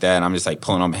something like that, and I'm just like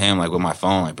pulling up him like with my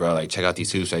phone, like bro, like check out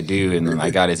these hoops I do, and then I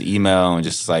got his email and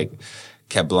just like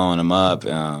kept blowing him up,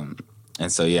 and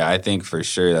so yeah, I think for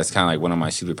sure that's kind of like one of my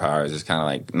superpowers is kind of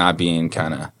like not being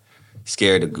kind of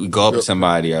scared to go up to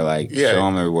somebody or like show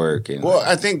them their work. And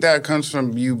I think that comes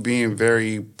from you being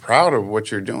very proud of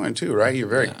what you're doing too, right? You're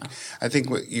very. Yeah. I think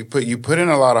what you put in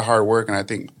a lot of hard work,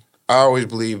 and I always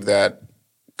believe that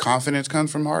confidence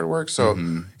comes from hard work. So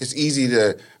it's easy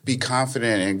to be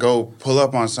confident and go pull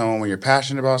up on someone when you're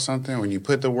passionate about something, when you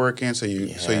put the work in, so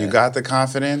you got the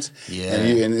confidence. Yeah.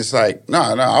 And it's like, no,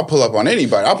 I'll pull up on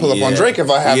anybody. I'll pull up on Drake if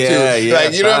I have to. Yeah,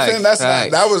 like, you know what I'm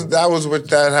saying? That was what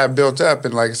that had built up.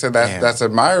 And like I said, that's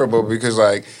admirable, because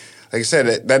like I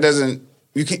said, that doesn't,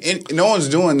 no one's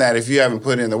doing that if you haven't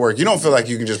put in the work. You don't feel like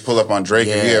you can just pull up on Drake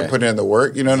if you haven't put in the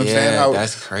work. You know what I'm saying?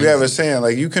 That's crazy. We have a saying,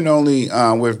 like, you can only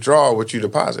withdraw what you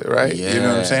deposit, right? Yeah. You know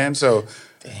what I'm saying? So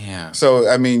Damn. So,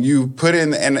 I mean, you put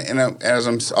in, and as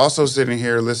I'm also sitting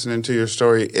here listening to your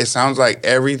story, it sounds like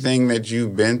everything that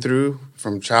you've been through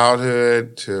from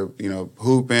childhood to,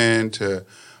 hooping to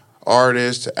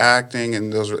artists to acting,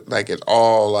 and those, like, it's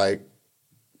all like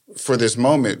for this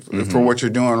moment, for what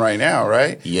you're doing right now,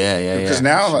 right? Yeah. Because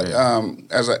now, sure.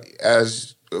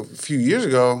 as a few years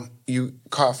ago, you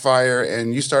caught fire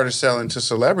and you started selling to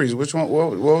celebrities. Which one?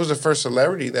 What was the first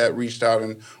celebrity that reached out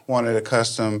and wanted a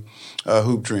custom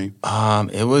hoop dream?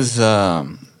 It was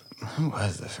who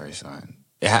was the first one?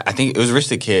 I think it was Rich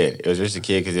the Kid. It was Rich the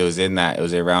Kid because it was in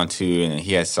round 2, and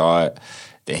he had saw it.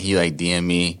 Then he like DM'd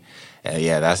me. And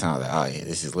that's when I was like, oh yeah,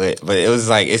 this is lit. But it was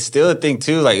like, it's still a thing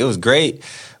too. Like, it was great.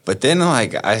 But then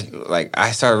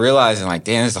I started realizing, like,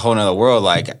 damn, it's a whole nother world.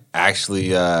 Like, actually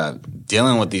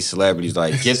dealing with these celebrities,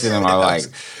 like, gifting them,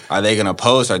 are they gonna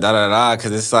post or da da da?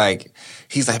 Because it's like,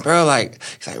 he's like, bro,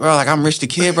 I'm Rich the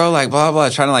Kid, bro, like, blah blah,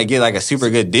 trying to like get like a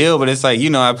super good deal. But it's like,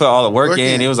 I put all the work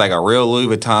in. It was like a real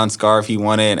Louis Vuitton scarf he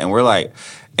wanted, and we're like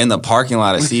in the parking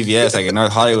lot of CVS, like in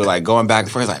North Hollywood, like going back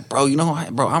and forth, like, bro,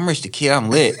 I'm Rich the Kid, I'm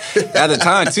lit. At the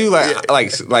time too, like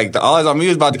the All Eyez On Me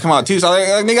was about to come out too, so I was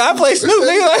like, nigga, I play Snoop,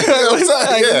 nigga,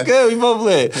 it's good, we both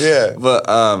lit. Yeah,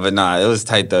 but nah, it was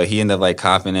tight though. He ended up like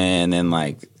copping it, and then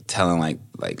like telling like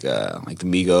the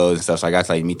Migos and stuff. So I got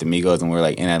to like meet the Migos, and we were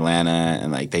like in Atlanta,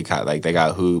 and like they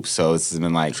got hoops. So it's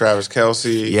been like Travis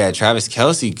Kelce. Yeah, Travis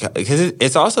Kelce, because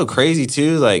it's also crazy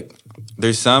too. Like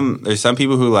there's some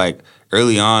people who like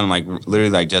early on, like literally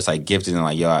like just like gifted and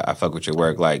like, yo, I fuck with your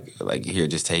work, like here,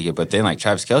 just take it. But then like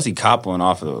Travis Kelce copping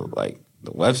off of like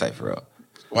the website for real.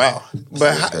 Wow.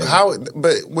 But how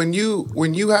but when you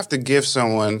have to give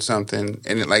someone something,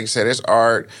 and like you said, it's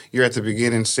art, you're at the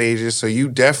beginning stages, so you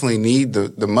definitely need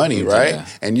the money, right? Yeah.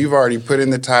 And you've already put in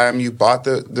the time, you bought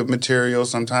the material.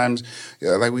 Sometimes,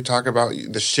 like we talk about,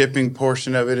 the shipping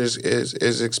portion of it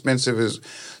is expensive.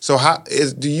 So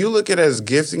do you look at it as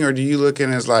gifting, or do you look at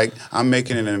it as like, I'm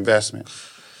making an investment?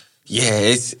 Yeah,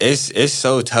 it's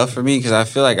so tough for me because I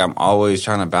feel like I'm always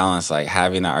trying to balance like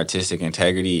having that artistic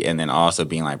integrity and then also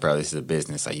being like, bro, this is a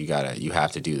business. Like you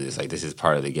have to do this. Like this is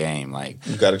part of the game. Like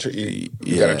you gotta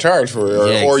charge for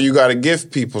it, or you gotta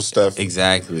give people stuff.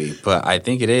 Exactly. But I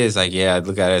think it is like, I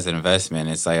look at it as an investment.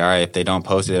 It's like, all right, if they don't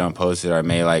post it, they don't post it. Or I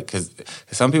may like, because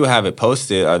some people have it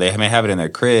posted, or they may have it in their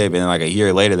crib, and then like a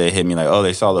year later they hit me like, oh,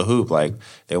 they saw the hoop, like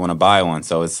they want to buy one.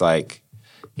 So it's like.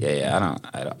 Yeah,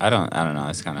 I don't know.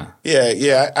 It's kind of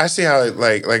I see how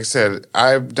like I said,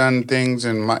 I've done things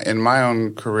in my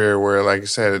own career where, like I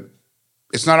said,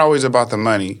 it's not always about the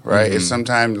money, right? Mm-hmm. It's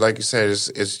sometimes, like you said,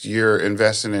 it's you're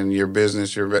investing in your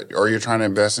business, or you're trying to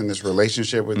invest in this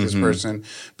relationship with this person,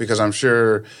 because I'm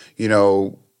sure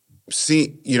being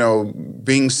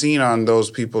seen on those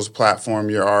people's platform,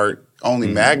 your art only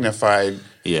magnified.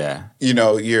 Yeah.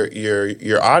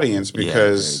 Your audience,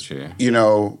 because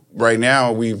right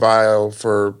now we vie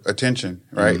for attention,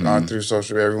 right? On through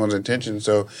social, everyone's attention.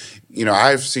 So,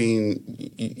 I've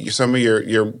seen some of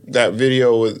your that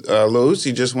video with Lil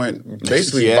Uzi just went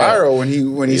basically viral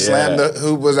when he slammed the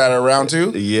hoop. Was that around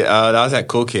 2? Yeah, that was at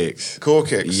Cool Kicks. Cool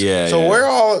Kicks. Yeah. So where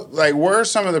are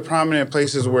some of the prominent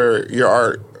places where your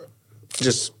art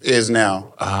just is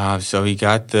now? So we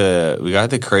got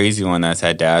the crazy one that's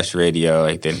at Dash Radio,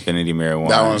 like the Infinity Mirror one.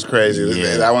 That one's crazy.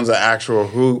 Yeah. That one's an actual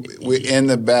hoop in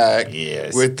the back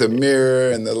with the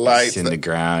mirror and the lights in the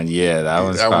ground. Yeah, that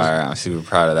one's fire. I'm super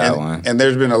proud of that one. And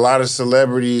there's been a lot of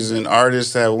celebrities and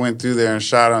artists that went through there and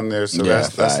shot on there. So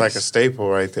that's like a staple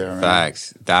right there, man.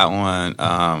 Facts. That one,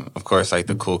 of course, like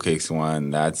the Cool Kicks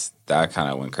one. That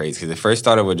kind of went crazy because it first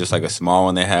started with just like a small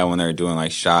one they had when they were doing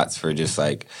like shots for just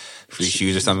like free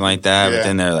shoes or something like that. But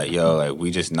then they're like, yo, like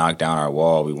we just knocked down our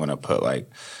wall. We want to put like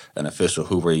an official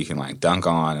hoop where you can like dunk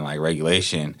on and like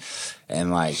regulation.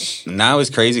 And like now it's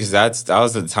crazy because that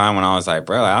was the time when I was like,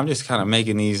 bro, like, I'm just kind of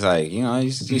making these like,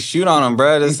 just shoot on them,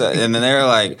 bro. And then they're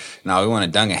like, no, we want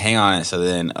to dunk and hang on it. So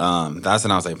then that's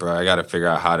when I was like, bro, I got to figure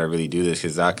out how to really do this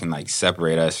because that can like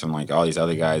separate us from like all these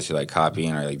other guys who like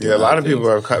copying or like a lot of people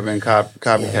have been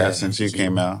copycats since you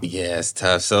came out. Yeah, it's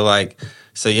tough. So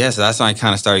that's when I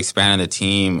kind of started expanding the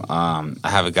team. I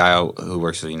have a guy who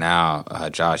works with me now,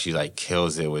 Josh. He like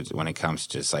kills it when it comes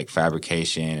to just like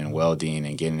fabrication and welding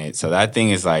and getting it. So that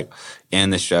thing is like in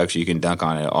the structure. You can dunk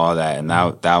on it, all that, and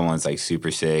that one's like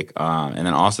super sick. And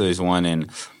then also there's one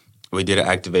we did an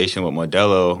activation with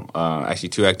Modelo. Actually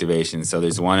 2 activations. So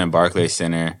there's one in Barclays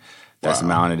Center. That's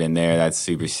mounted in there. That's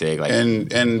super sick. Like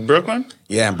in Brooklyn?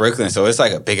 Yeah, in Brooklyn. So it's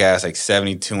like a big ass, like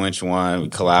 72-inch one. We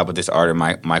collab with this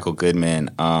artist, Michael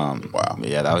Goodman. Wow.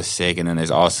 Yeah, that was sick. And then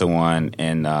there's also one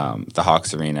in the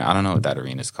Hawks Arena. I don't know what that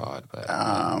arena's called, but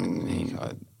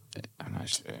I'm not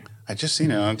sure. I just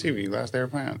seen it on TV last they were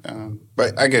playing.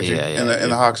 But I get you in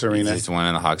the Hawks arena. It's one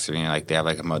in the Hawks arena. Like they have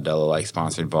like a Modelo like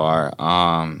sponsored bar.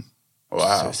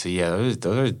 Wow. So yeah, those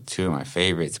are two of my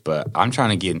favorites. But I'm trying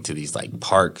to get into these like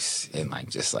parks and like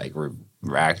just like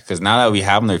rack because now that we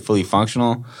have them, they're fully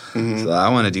functional. So I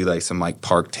want to do like some like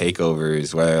park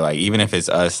takeovers, where like even if it's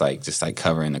us like just like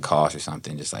covering the cost or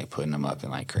something, just like putting them up in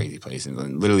like crazy places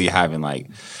and literally having like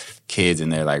kids in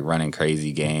there like running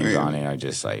crazy games on it, or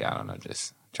just like I don't know,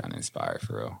 just trying to inspire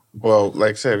for real. Well,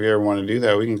 like I said, if you ever want to do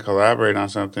that, we can collaborate on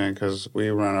something because we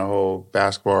run a whole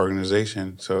basketball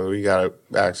organization. So we got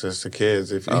access to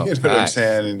kids, if you know what I'm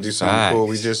saying, and do something cool.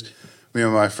 Me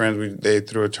and my friends, they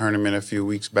threw a tournament a few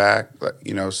weeks back,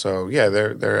 so yeah,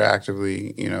 they're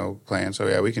actively, playing. So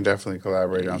yeah, we can dedefinitely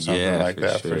collaborate on something like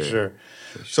that for sure.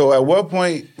 So at what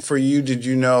point for you did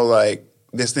you know, like,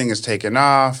 this thing is taking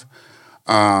off?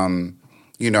 I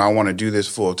want to do this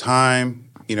full time,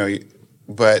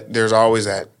 but there's always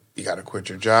that you got to quit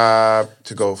your job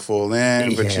to go full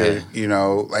in. But you're,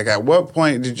 like, at what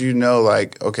point did you know,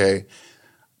 like, okay,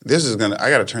 I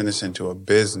got to turn this into a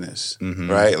business,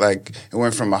 right? Like, it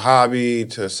went from a hobby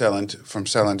to selling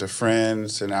to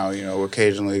friends to now,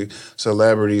 occasionally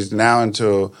celebrities, now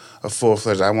into a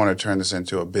full-fledged, I want to turn this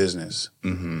into a business.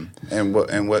 And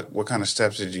what kind of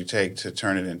steps did you take to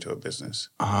turn it into a business?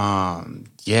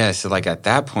 So like at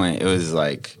that point, it was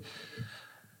like,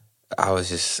 I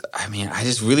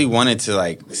just really wanted to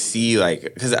like see like,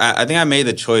 because I think I made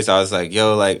the choice. I was like,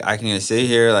 yo, like I can just sit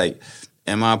here like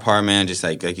in my apartment, just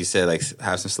like you said, like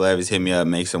have some celebrities hit me up,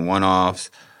 make some one-offs,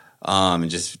 and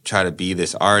just try to be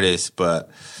this artist.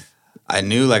 But I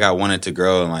knew like I wanted to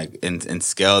grow and like and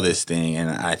scale this thing,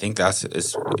 and I think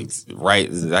it's right.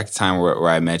 It's the exact time where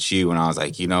I met you, when I was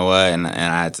like, you know what, and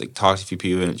I had to like talk to a few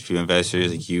people, a few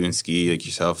investors, like you and Ski, like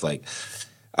yourself, like.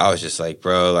 I was just like,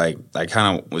 bro, like I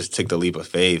kind of took the leap of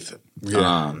faith.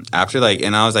 After like,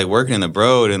 and I was like working in the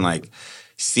Broad and like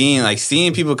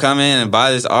seeing people come in and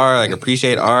buy this art, like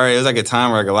appreciate art. It was like a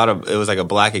time where like it was like a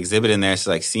black exhibit in there.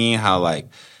 So like seeing how like,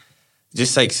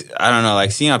 just like, I don't know,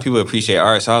 like seeing how people appreciate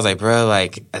art. So I was like, bro,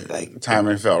 like the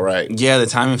timing felt right. Yeah, the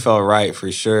timing felt right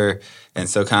for sure. And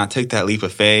so kind of took that leap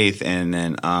of faith and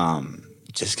then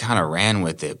just kind of ran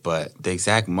with it. But the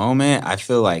exact moment, I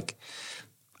feel like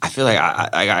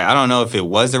I don't know if it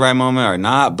was the right moment or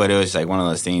not, but it was like one of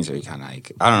those things where you kind of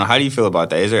like, I don't know. How do you feel about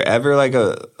that? Is there ever like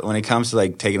when it comes to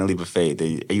like taking a leap of faith,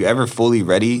 are you ever fully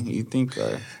ready, you think?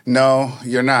 Or? No,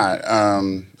 you're not.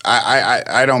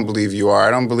 I don't believe you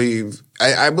are. I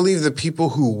believe the people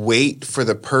who wait for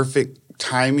the perfect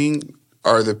timing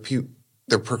are the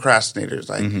procrastinators.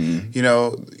 Like,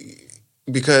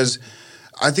 because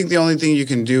I think the only thing you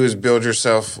can do is build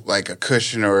yourself like a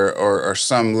cushion or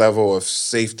some level of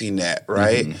safety net,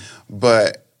 right?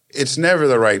 But it's never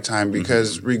the right time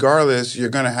because regardless, you're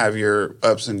going to have your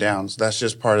ups and downs. That's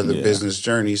just part of the business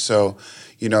journey. So,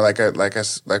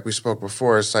 like we spoke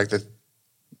before, it's like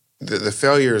the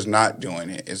failure is not doing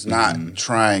it. It's not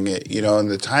trying it, and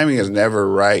the timing is never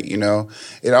right,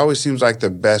 It always seems like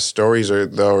the best stories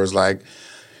is like,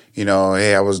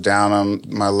 hey, I was down on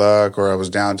my luck, or I was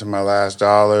down to my last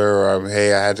dollar, or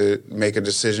hey, I had to make a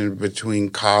decision between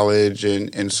college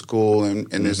and school and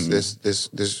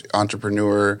this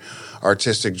entrepreneur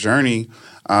artistic journey.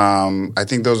 I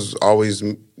think those always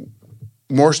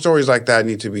more stories like that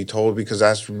need to be told because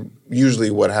that's usually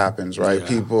what happens, right? Yeah.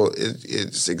 People,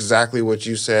 it's exactly what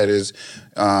you said is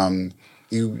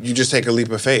you just take a leap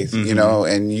of faith, and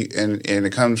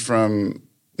it comes from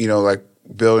like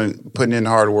putting in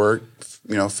hard work,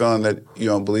 feeling that,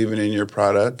 believing in your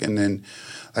product. And then,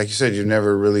 like you said, you've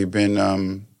never really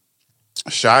been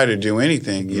shy to do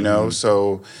anything,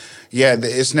 So, yeah,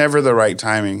 it's never the right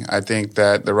timing. I think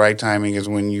that the right timing is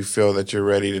when you feel that you're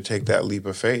ready to take that leap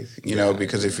of faith,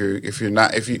 because if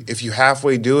you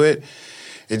halfway do it,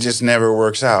 it just never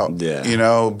works out,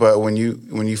 But when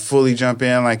you fully jump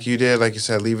in like you did, like you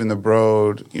said, leaving the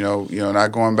Broad,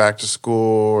 not going back to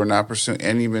school or not pursuing,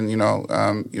 and even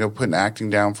putting acting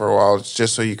down for a while, it's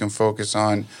just so you can focus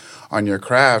on your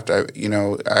craft.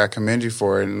 I commend you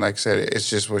for it, and like I said, it's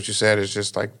just what you said. It's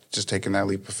just like taking that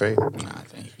leap of faith.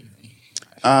 Thank you.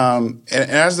 And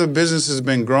as the business has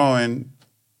been growing,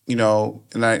 and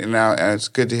it's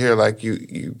good to hear like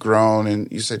you've grown, and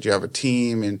you said you have a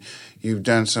team and you've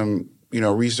done some,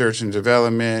 research and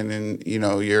development, and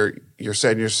you're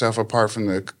setting yourself apart from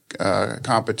the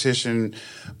competition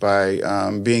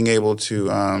by being able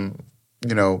to,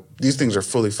 these things are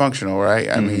fully functional, right?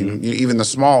 I mean, even the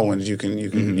small ones you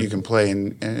can play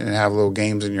and have little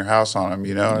games in your house on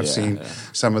them. I've seen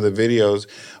some of the videos,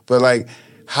 but like,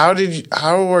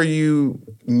 how are you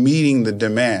meeting the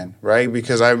demand, right?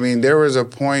 Because I mean, there was a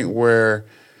point where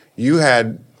you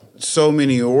had so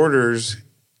many orders,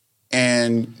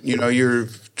 and you're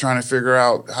trying to figure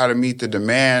out how to meet the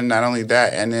demand. Not only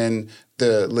that, and then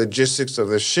the logistics of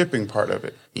the shipping part of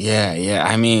it. Yeah.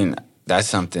 I mean, that's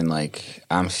something like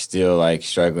I'm still like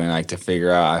struggling like to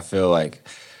figure out. I feel like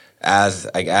as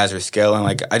we're scaling,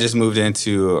 like I just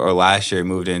last year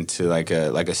moved into like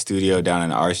a studio down in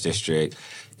the Arts District,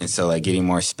 and so like getting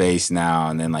more space now,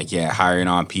 and then like hiring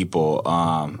on people.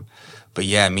 But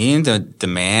yeah, meeting the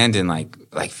demand and like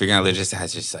figuring out logistics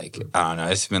has just like, I don't know,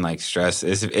 it's been like stress.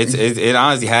 It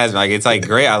honestly has been. Like it's like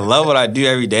great. I love what I do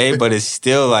every day, but it's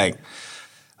still like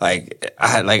I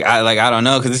don't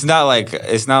know, because it's not like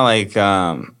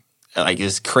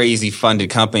this crazy funded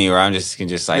company where I'm just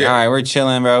like, all right, we're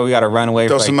chilling, bro. We got to run away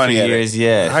throw for like some money 2 at years. it.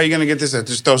 Yeah. How are you gonna get this?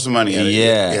 Just throw some money at it.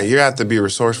 Yeah. You have to be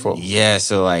resourceful. Yeah.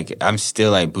 So like I'm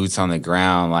still like boots on the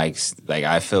ground. Like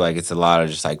I feel like it's a lot of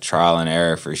just like trial and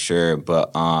error for sure. But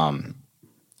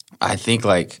I think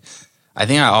I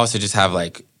also just have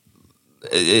like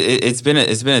it's been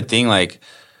a thing. Like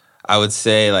I would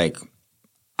say like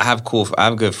I have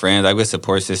good friends. I have a good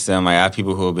support system. Like, I have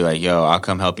people who will be like, yo, I'll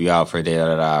come help you out for a day,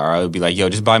 or I would be like, yo,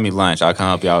 just buy me lunch. I'll come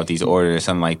help you out with these orders or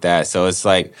something like that. So it's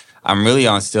like I'm really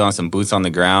still on some boots on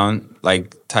the ground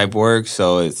like type work.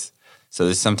 So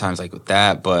there's sometimes like with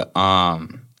that, but I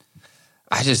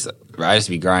just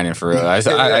be grinding for real. That's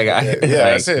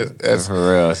it. That's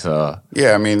for real. So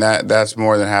yeah, I mean that's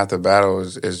more than half the battle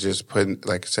is just putting,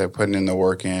 like I said, putting in the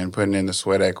work in, putting in the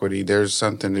sweat equity. There's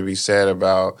something to be said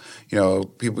about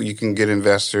people. You can get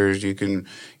investors, you can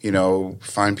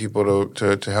find people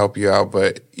to help you out,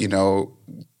 but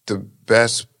the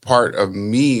best part of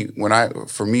me of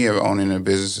owning a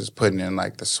business is putting in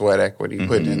like the sweat equity,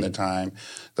 putting in the time,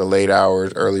 the late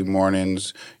hours, early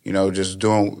mornings, just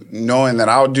knowing that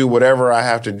I'll do whatever I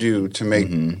have to do to make,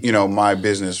 my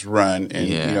business run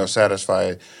and,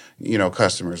 satisfy,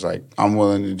 customers. Like I'm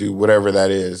willing to do whatever that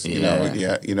is, you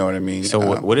know what I mean?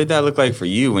 So what did that look like for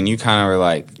you when you kind of were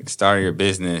like starting your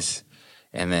business,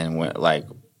 and then when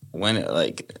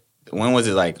was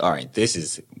it like, all right, this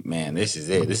is it. This is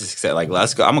like,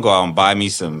 let's go. I'm gonna go out and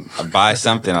buy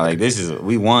something. Like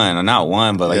we won, or not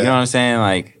won, but like, you know what I'm saying?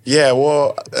 Like, yeah,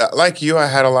 well, like you, I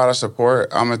had a lot of support.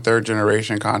 I'm a third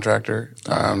generation contractor.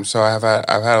 So I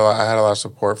had a lot of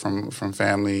support from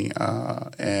family.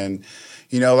 And,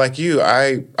 like you,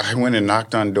 I went and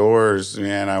knocked on doors,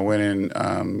 man. I went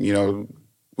and,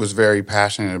 was very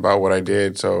passionate about what I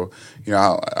did. So,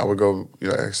 I would go,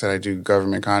 like I said, I do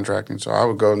government contracting. So I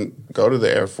would go to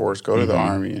the Air Force, go to the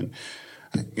Army, and,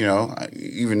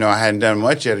 even though I hadn't done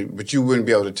much yet, but you wouldn't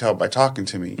be able to tell by talking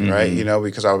to me, right?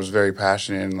 Because I was very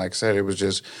passionate. And like I said, it was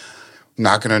just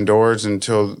knocking on doors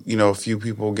until, a few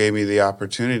people gave me the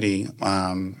opportunity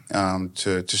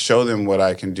to show them what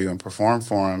I can do and perform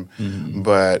for them.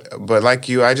 But like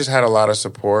you, I just had a lot of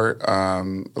support,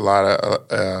 and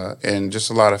just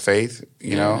a lot of faith,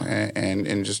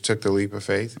 and just took the leap of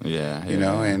faith.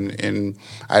 And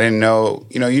I didn't know,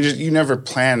 you never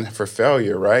plan for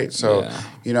failure, right? So,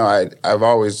 I've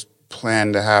always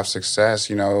planned to have success.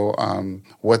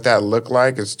 What that looked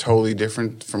like is totally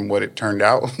different from what it turned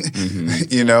out.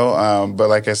 But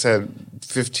like I said,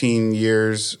 15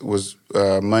 years was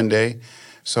Monday.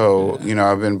 So,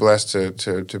 I've been blessed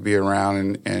to be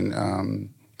around, and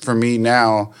for me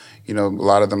now, a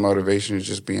lot of the motivation is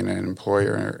just being an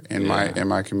employer in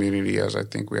my community, as I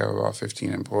think we have about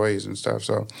 15 employees and stuff.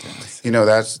 So,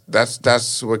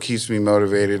 that's what keeps me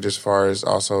motivated, as far as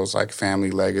also it's like family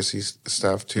legacy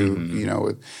stuff too.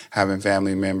 With having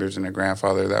family members and a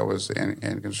grandfather that was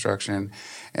in construction,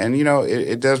 and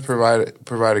it does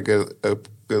provide a good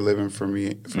living for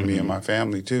me and my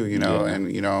family too. And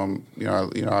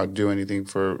I'll do anything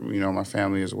for my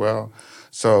family as well.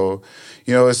 So,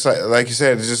 it's like you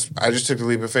said, I just took the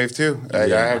leap of faith too. I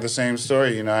have the same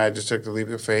story. I just took the leap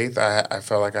of faith. I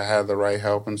felt like I had the right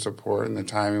help and support, and the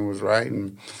timing was right.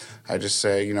 And I just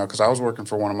say, because I was working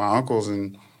for one of my uncles,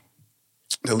 and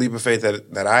the leap of faith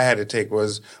that I had to take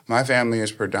was, my family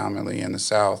is predominantly in the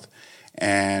South,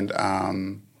 and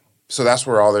so that's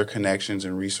where all their connections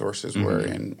and resources were.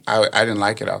 And I didn't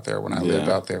like it out there when I lived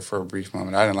out there for a brief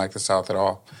moment. I didn't like the South at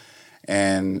all.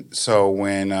 And so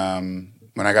when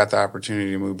when I got the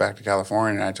opportunity to move back to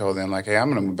California, and I told them like, "Hey, I'm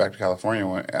going to move back to California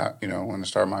when when I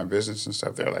start my business and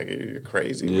stuff." They're like, "You're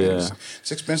crazy, man.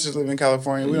 It's expensive to live in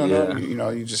California. We don't know,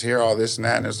 you just hear all this and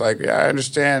that." And it's like, yeah, I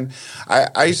understand.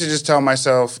 I used to just tell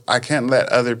myself, I can't let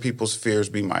other people's fears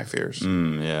be my fears.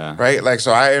 Right? Like,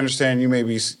 so I understand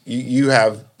you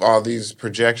have all these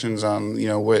projections on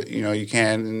what you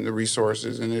can and the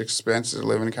resources and the expenses of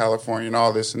living in California and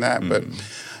all this and that, but.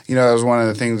 That was one of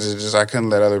the things that just I couldn't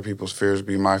let other people's fears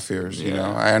be my fears.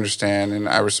 I understand and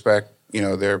I respect,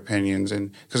 their opinions,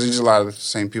 and because these are a lot of the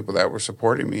same people that were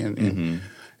supporting me and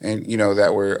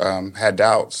that were had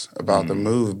doubts about the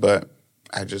move, but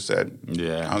I just said,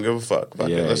 I don't give a fuck. Fuck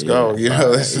it, let's go.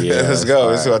 Let's go.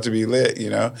 It's about to be lit.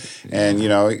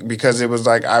 And because it was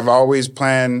like I've always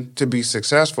planned to be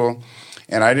successful.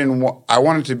 And I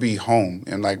wanted to be home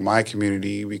in like my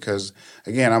community because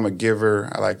again, I'm a giver.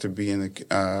 I like to be in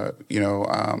the,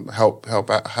 help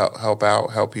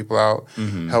people out,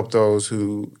 help those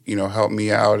who, help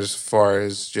me out as far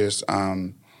as just,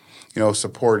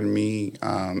 supporting me,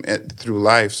 through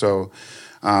life. So,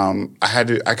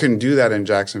 I couldn't do that in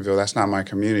Jacksonville. That's not my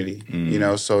community,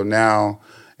 so now,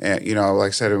 like I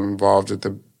said, I'm involved with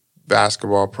the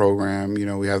basketball program.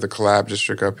 We have the Collab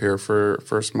District up here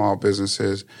for small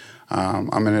businesses.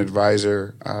 I'm an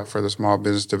advisor for the Small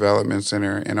Business Development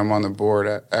Center, and I'm on the board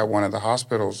at one of the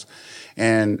hospitals,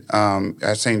 and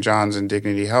at St. John's and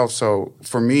Dignity Health. So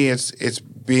for me, it's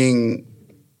being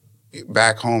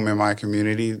back home in my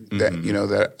community that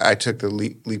that I took the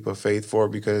leap of faith for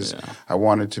because I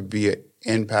wanted to be an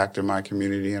impact in my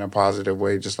community in a positive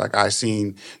way, just like I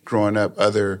seen growing up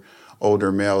other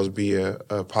older males be a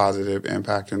positive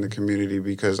impact in the community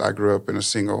because I grew up in a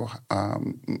single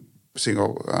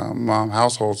mom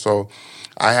household. So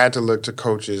I had to look to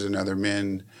coaches and other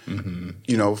men,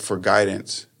 for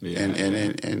guidance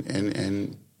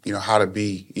and how to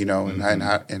be,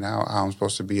 and how I'm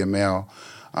supposed to be a male,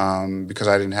 because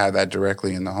I didn't have that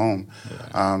directly in the home.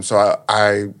 So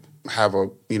I have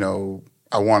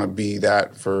I want to be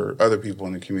that for other people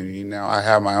in the community. Now I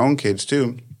have my own kids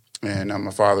too. And I'm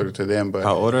a father to them. But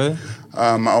how old are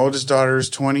they? My oldest daughter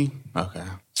is 20. Okay.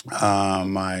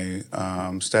 My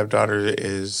stepdaughter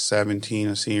is 17,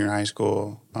 a senior in high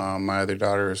school. My other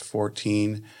daughter is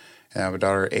 14. And I have a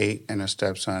daughter 8 and a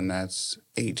stepson that's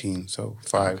 18. So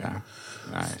 5. Okay.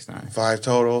 Nice. 5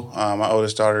 total. My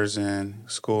oldest daughter's in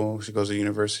school. She goes to the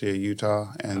University of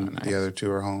Utah, and the other 2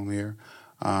 are home here.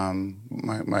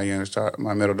 My youngest daughter,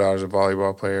 my middle daughter's a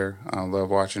volleyball player. I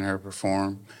love watching her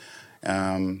perform.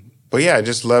 But yeah, I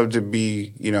just love to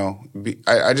be,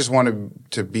 I just wanted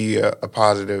to be a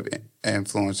positive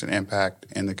influence and impact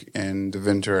in the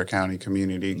Ventura County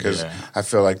community because I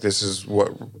feel like this is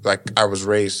I was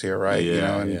raised here, right?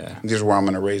 This is where I'm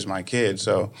going to raise my kids.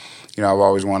 So, I've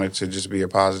always wanted to just be a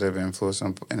positive influence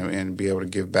and be able to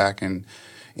give back in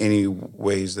any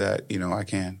ways that, I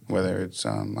can, whether it's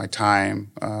my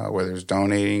time, whether it's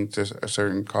donating to a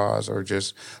certain cause or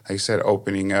just, like I said,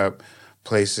 opening up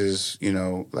places,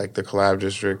 like the Collab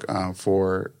District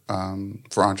for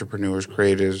entrepreneurs,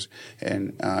 creatives,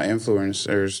 and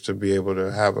influencers to be able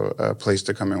to have a place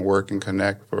to come and work and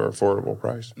connect for an affordable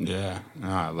price. Yeah, no,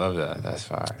 I love that. That's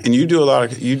fire. And you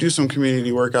do some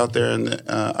community work out there in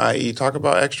the IE. Talk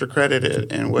about extra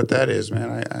credit and what that is,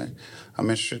 man. I'm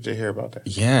interested to hear about that.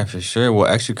 Yeah, for sure. Well,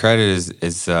 extra credit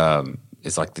is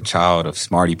like the child of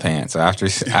Smarty Pants. So after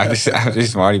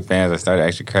Smarty Pants, I started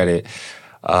extra credit.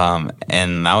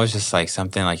 And that was just like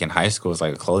something like in high school, it's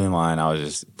like a clothing line. I was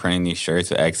just printing these shirts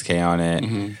with XK on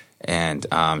it and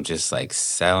just like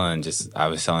I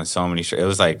was selling so many shirts. It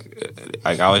was like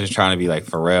I was just trying to be like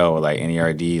Pharrell or like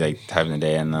NERD like type of the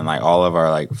day. And then like all of our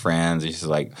like friends used to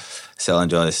like sell and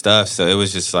do all this stuff. So it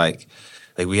was just like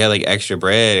we had like extra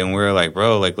bread and we were like,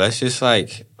 bro, like let's just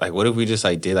like what if we just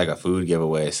like did like a food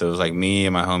giveaway? So it was like me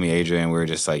and my homie Adrian, we were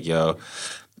just like, yo,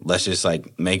 let's just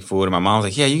like make food. And my mom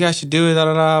was like, yeah, you guys should do it,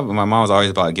 But my mom was always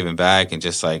about giving back and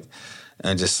just like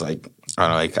I don't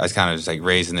know, like I was kind of just like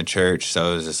raised in the church.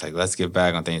 So it was just like, let's give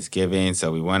back on Thanksgiving.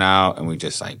 So we went out and we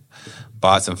just like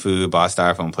bought some food, bought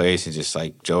styrofoam plates and just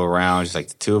like drove around, just like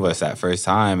the 2 of us that first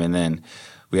time. And then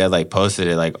we had like posted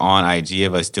it like on IG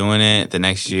of us doing it the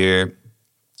next year.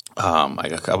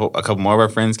 Like a couple more of our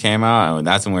friends came out and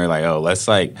that's when we were like, oh, let's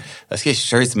get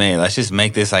shirts made. Let's just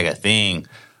make this like a thing.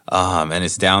 And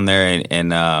it's down there in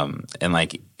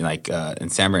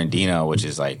San Bernardino, which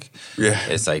is like,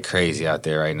 it's like crazy out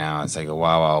there right now. It's like a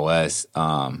wild, wild west.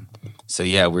 So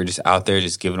yeah, we're just out there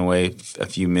just giving away a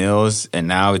few meals. And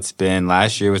now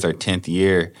last year was our 10th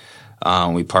year.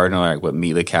 We partner like with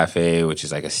Meet the Cafe, which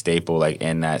is like a staple like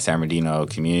in that San Bernardino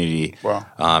community. Wow.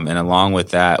 And along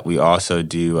with that, we also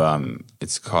do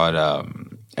it's called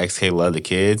XK Love the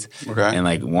Kids. Okay. And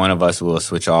like one of us will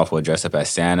switch off, we'll dress up as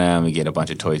Santa and we get a bunch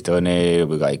of toys donated.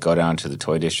 We like go down to the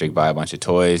toy district, buy a bunch of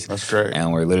toys. That's great.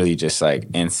 And we're literally just like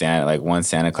in Santa, like one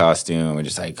Santa costume. We're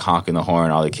just like honking the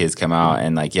horn. All the kids come out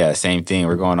and like, yeah, same thing.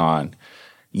 We're going on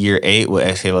year 8 with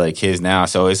XK Love the Kids now.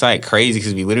 So it's like crazy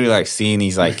because we literally like seeing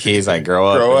these like kids like grow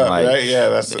up. Grow and, up, like, right?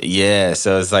 Yeah, yeah.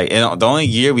 So it's like the only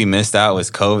year we missed out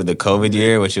was the COVID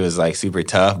year, which was like super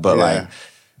tough. But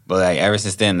like ever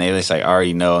since then, they just like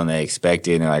already know and they expect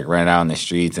it and they're like running out in the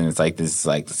streets and it's like this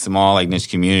like small like niche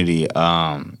community.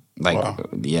 Yeah,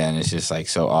 and it's just like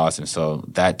so awesome. So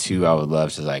that too, I would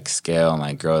love to like scale and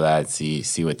like grow that,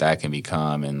 see what that can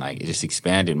become, and like it just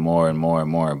expanded more and more and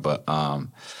more. But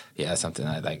yeah, it's something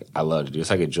I love to do.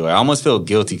 It's like a joy. I almost feel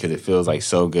guilty because it feels like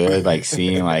so good, like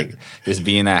seeing like just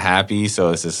being that happy. So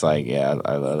it's just like, yeah,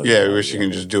 I love it. Yeah, I wish you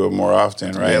can just do it more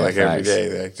often, right? Yeah, like facts. every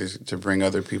day, like to bring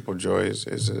other people joy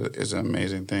is an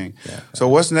amazing thing. Yeah, so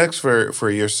what's next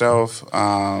for yourself,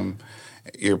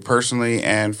 personally,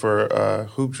 and for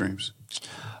Hoop Dreams?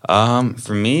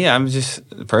 For me, I'm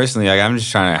just personally like I'm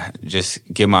just trying to just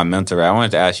get my mental right. I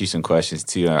wanted to ask you some questions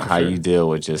too on how you deal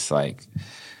with just like,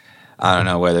 I don't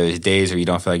know, whether it's days where you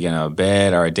don't feel like getting out of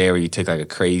bed or a day where you took like a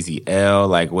crazy L.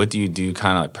 Like, what do you do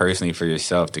kind of like personally for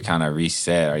yourself to kind of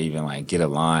reset or even like get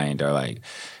aligned or like,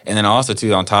 and then also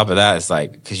too on top of that, it's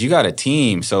like, because you got a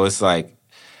team, so it's like,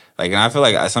 and I feel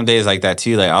like some days like that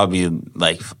too, like I'll be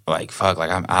like fuck, like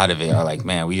I'm out of it, or like,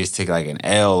 man, we just took like an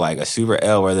L, like a super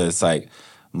L, whether it's like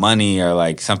money or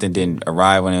like something didn't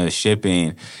arrive when it was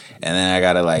shipping, and then I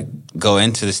gotta like go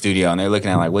into the studio and they're looking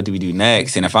at like, what do we do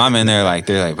next? And if I'm in there, like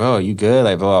they're like, bro, you good?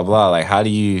 Like blah blah blah. Like how do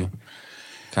you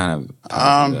kind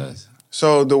of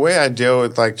so the way I deal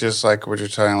with like just like what you're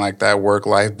saying, like that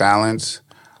work-life balance,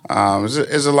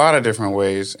 is a lot of different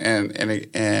ways,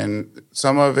 and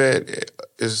some of it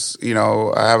is, you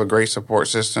know, I have a great support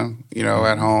system, you know,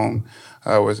 at home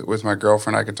with my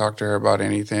girlfriend. I can talk to her about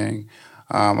anything.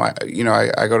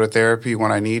 I go to therapy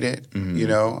when I need it, you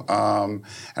know, and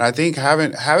I think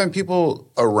having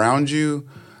people around you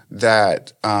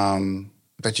that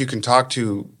you can talk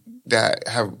to that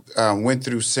have went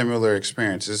through similar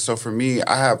experiences. So for me,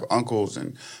 I have uncles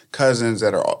and cousins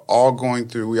that are all going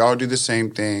through. We all do the same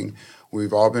thing.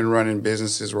 We've all been running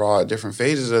businesses. We're all at different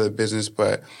phases of the business,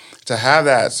 but to have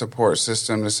that support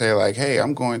system to say like, hey,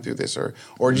 I'm going through this, or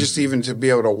just even to be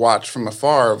able to watch from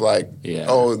afar of like,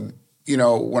 you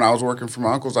know, when I was working for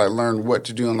my uncles, I learned what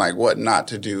to do and like what not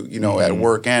to do, you know, at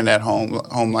work and at home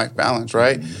life balance,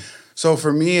 right? So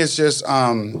for me, it's just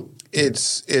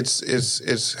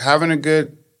it's having a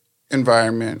good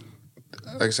environment.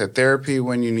 Like I said, therapy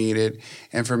when you need it.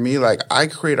 And for me, like I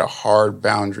create a hard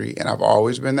boundary, and I've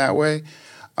always been that way.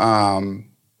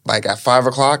 Like at 5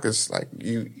 o'clock, it's like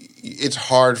it's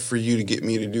hard for you to get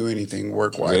me to do anything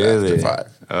work-wise after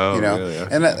 5. Oh, you know? Really?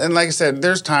 Okay. And like I said,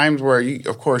 there's times where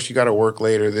of course you got to work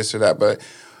later, this or that, but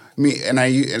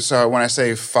so when I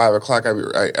say 5 o'clock,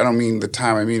 I don't mean the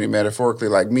time. I mean it metaphorically,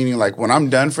 like meaning like when I'm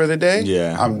done for the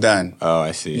day, I'm done. Oh,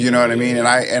 I see. You know what I mean? And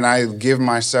I give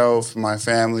myself, my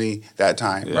family that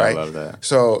time, right? I love that.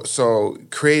 So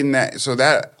creating that, so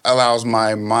that allows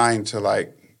my mind to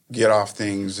like get off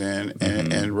things and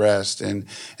rest, and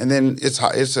then it's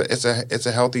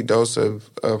a healthy dose of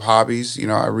hobbies. You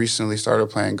know, I recently started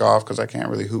playing golf because I can't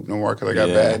really hoop no more because I got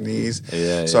bad knees.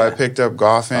 So I picked up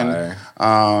golfing.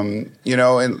 You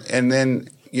know, and then,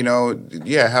 you know,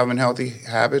 having healthy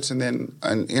habits, and then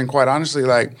and quite honestly,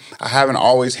 like I haven't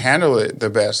always handled it the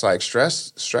best. Like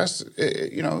stress.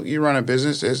 You know, you run a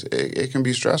business, it can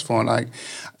be stressful, and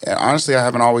honestly, I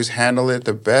haven't always handled it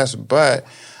the best. But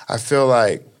I feel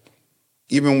like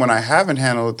even when I haven't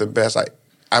handled it the best,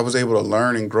 I was able to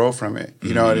learn and grow from it.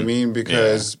 You know what I mean?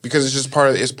 Because it's just part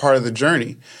of the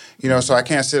journey. You know, so I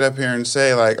can't sit up here and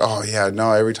say like, oh yeah,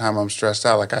 no, every time I'm stressed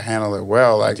out, like I handle it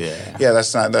well. Like,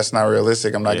 that's not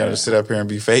realistic. I'm not going to sit up here and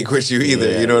be fake with you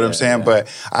either. You know what I'm saying? But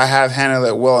I have handled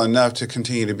it well enough to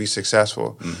continue to be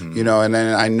successful. You know, and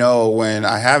then I know when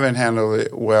I haven't handled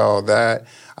it well that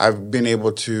I've been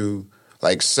able to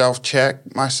like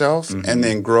self-check myself and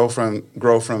then grow from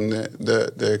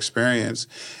the experience.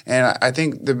 And I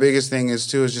think the biggest thing is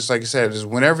too is just like you said, is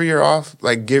whenever you're off,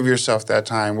 like give yourself that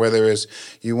time. Whether it's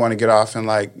you want to get off and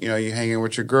like, you know, you hanging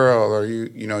with your girl, or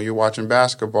you know you're watching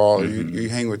basketball, or you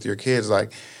hang with your kids.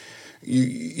 Like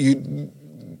you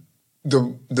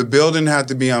the building had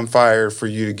to be on fire for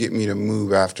you to get me to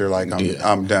move after like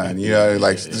I'm done. You know,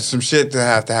 like some shit to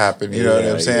happen. You know what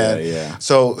I'm saying? Yeah.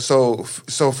 So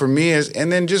for me is,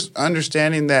 and then just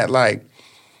understanding that like,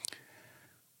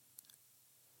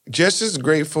 just as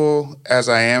grateful as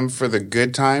I am for the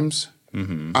good times,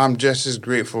 I'm just as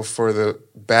grateful for the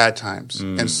bad times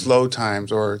and slow times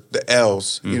or the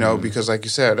L's, you know, because like you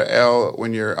said, the L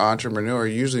when you're an entrepreneur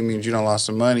usually means you don't lost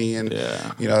some money. And,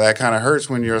 you know, that kind of hurts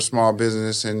when you're a small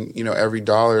business and, you know, every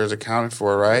dollar is accounted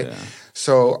for, right? Yeah.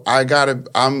 So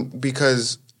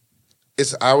because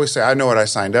I always say I know what I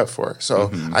signed up for. So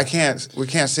we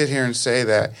can't sit here and say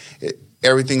that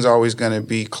everything's always going to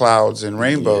be clouds and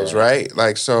rainbows, right?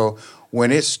 Like, so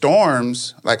when it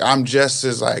storms, like I'm just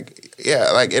as like,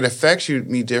 like it affects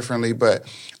me differently, but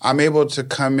I'm able to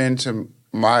come into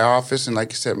my office and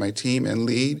like you said, my team and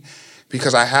lead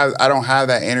because I don't have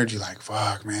that energy like,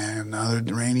 fuck man,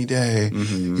 another rainy day.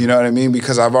 You know what I mean?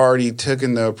 Because I've already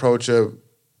taken the approach of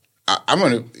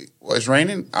it's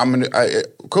raining.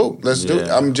 Cool. Let's do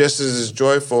it. I'm just as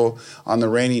joyful on the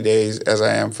rainy days as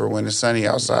I am for when it's sunny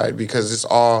outside because it's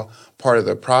all part of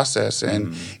the process.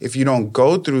 And if you don't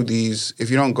go through L's, if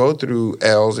you don't go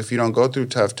through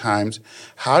tough times,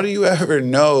 how do you ever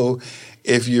know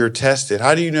if you're tested?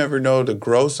 How do you never know to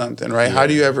grow something, right? Yeah. How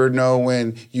do you ever know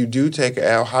when you do take an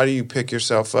L? How do you pick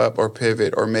yourself up or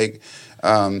pivot or make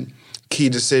key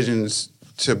decisions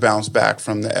to bounce back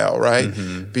from the L, right?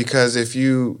 Because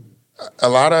a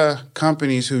lot of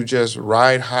companies who just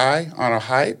ride high on a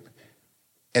hype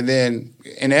and then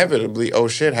inevitably,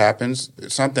 shit happens,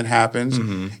 something happens.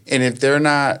 And if they're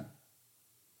not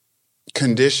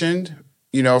conditioned,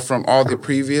 you know, from all the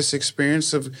previous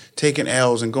experience of taking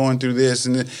L's and going through this,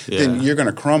 and then you're going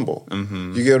to crumble.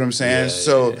 You get what I'm saying?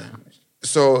 So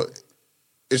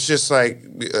it's just like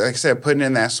I said, putting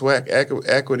in that sweat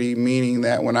equity, meaning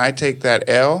that when I take that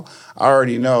L, I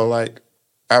already know, like,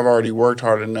 I've already worked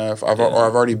hard enough, or I've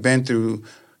already been through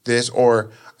this,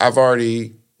 or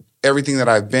everything that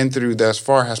I've been through thus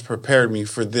far has prepared me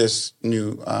for this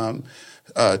new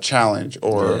challenge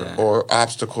or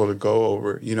obstacle to go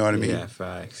over. You know what I mean? Yeah,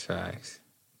 facts.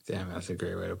 Damn, that's a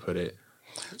great way to put it.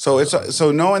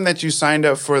 So knowing that you signed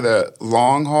up for the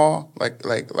long haul,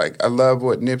 like I love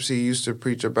what Nipsey used to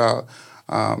preach about,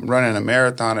 running a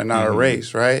marathon and not a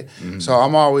race, right? So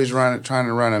I'm always trying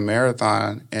to run a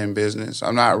marathon in business.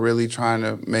 I'm not really trying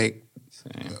to make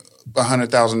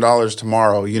 $100,000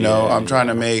 tomorrow. You know, I'm trying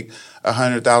to make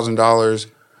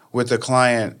 $100,000 with a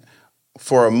client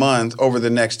for a month over the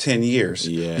next 10 years.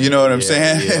 You know what I'm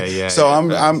saying? So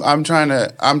I'm trying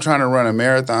to run a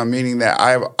marathon, meaning that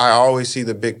I always see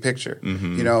the big picture.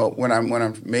 You know, when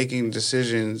I'm making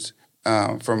decisions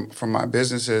from my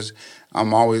businesses,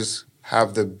 I'm always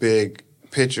have the big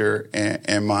picture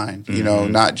in mind. You know,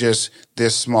 not just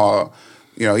this small.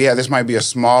 You know, this might be a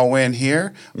small win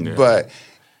here, but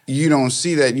you don't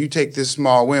see that. You take this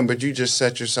small win, but you just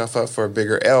set yourself up for a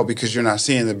bigger L because you're not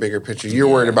seeing the bigger picture. You're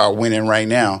worried about winning right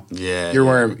now. You're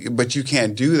worried, but you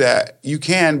can't do that. You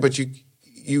can, but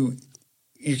you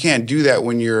can't do that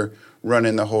when you're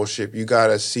running the whole ship. You got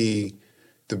to see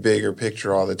the bigger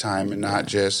picture all the time and not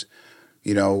just,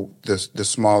 you know, the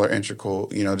smaller integral,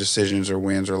 you know, decisions or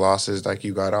wins or losses. Like,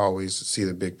 you got to always see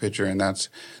the big picture, and that's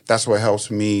what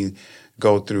helps me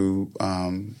go through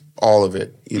all of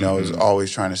it, you know, is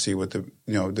always trying to see what the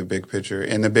big picture.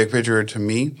 And the big picture to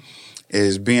me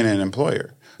is being an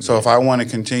employer. So if I want to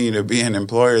continue to be an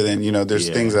employer, then, you know, there's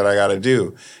things that I got to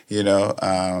do, you know,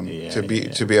 to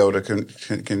be able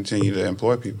to continue to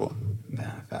employ people. Nah,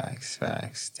 facts.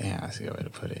 Damn, that's a good way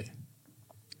to put it.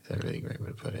 That's a really great way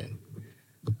to put it.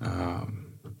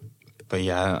 But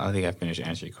yeah, I think I finished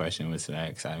answering your question with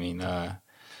that. I mean,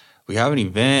 we have an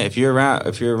event. If you're around,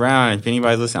 if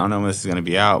anybody's listening, I don't know when this is going to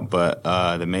be out, but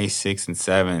the May 6th and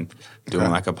 7th, doing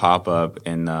like a pop up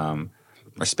in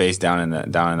our space down in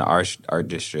the art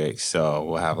district. So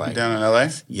we'll have like down in LA.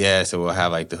 Yeah, so we'll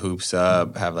have like the hoops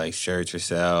up, have like shirts for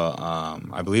sale.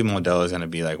 I believe Modelo is going to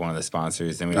be like one of the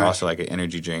sponsors. Then we also like an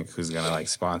energy drink who's going to like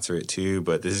sponsor it too.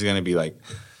 But this is going to be like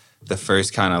the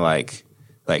first kind of like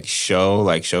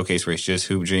showcase where it's just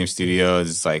Hoop Dream Studios.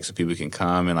 It's like so people can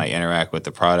come and like interact with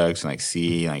the products and like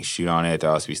see and like shoot on it.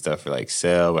 There'll also be stuff for like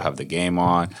sale. We'll have the game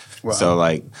on. Wow. So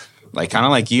like kind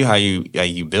of like you, how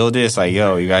you build this. Like,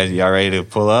 yo, y'all ready to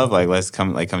pull up? Like, let's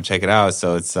come check it out.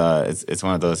 So it's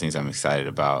one of those things I'm excited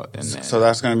about. And so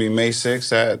that's going to be May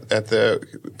 6th at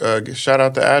the shout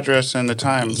out the address and the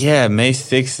time. Yeah, May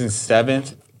 6th and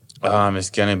 7th. It's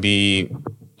going to be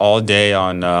all day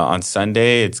on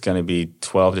Sunday. It's going to be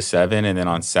 12 to 7, and then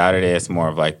on Saturday it's more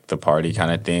of like the party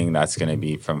kind of thing. That's going to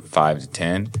be from 5 to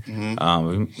 10.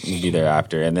 We'll be there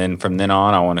after, and then from then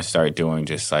on, I want to start doing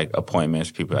just like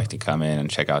appointments. People like to come in and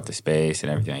check out the space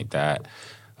and everything like that.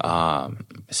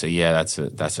 So yeah, that's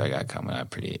what I got coming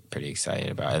up. Pretty excited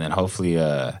about, and then hopefully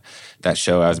that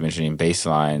show I was mentioning,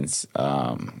 Baselines.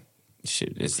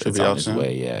 It's on its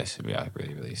way. Yeah, it should be out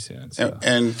really soon. So.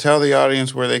 And tell the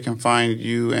audience where they can find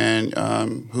you and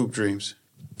Hoop Dreams.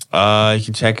 You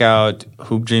can check out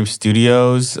Hoop Dream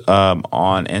Studios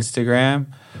on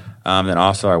Instagram, and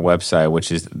also our website,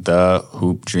 which is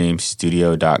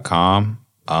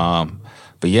thehoopdreamstudio.com.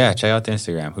 But yeah, check out the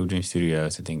Instagram, Hoop Dream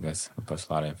Studios. I think we post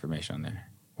a lot of information on there.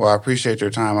 Well, I appreciate your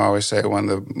time. I always say one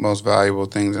of the most valuable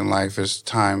things in life is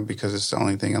time, because it's the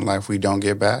only thing in life we don't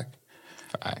get back.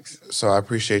 Facts. So I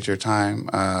appreciate your time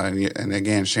and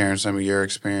again, sharing some of your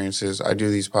experiences. I do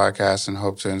these podcasts and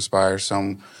hope to inspire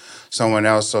someone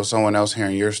else. So someone else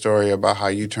hearing your story about how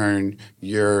you turned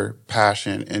your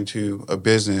passion into a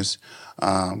business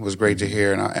was great to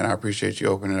hear. And I appreciate you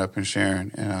opening up and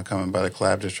sharing and coming by the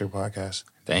Collab District podcast.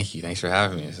 Thank you. Thanks for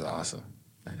having me. This is awesome.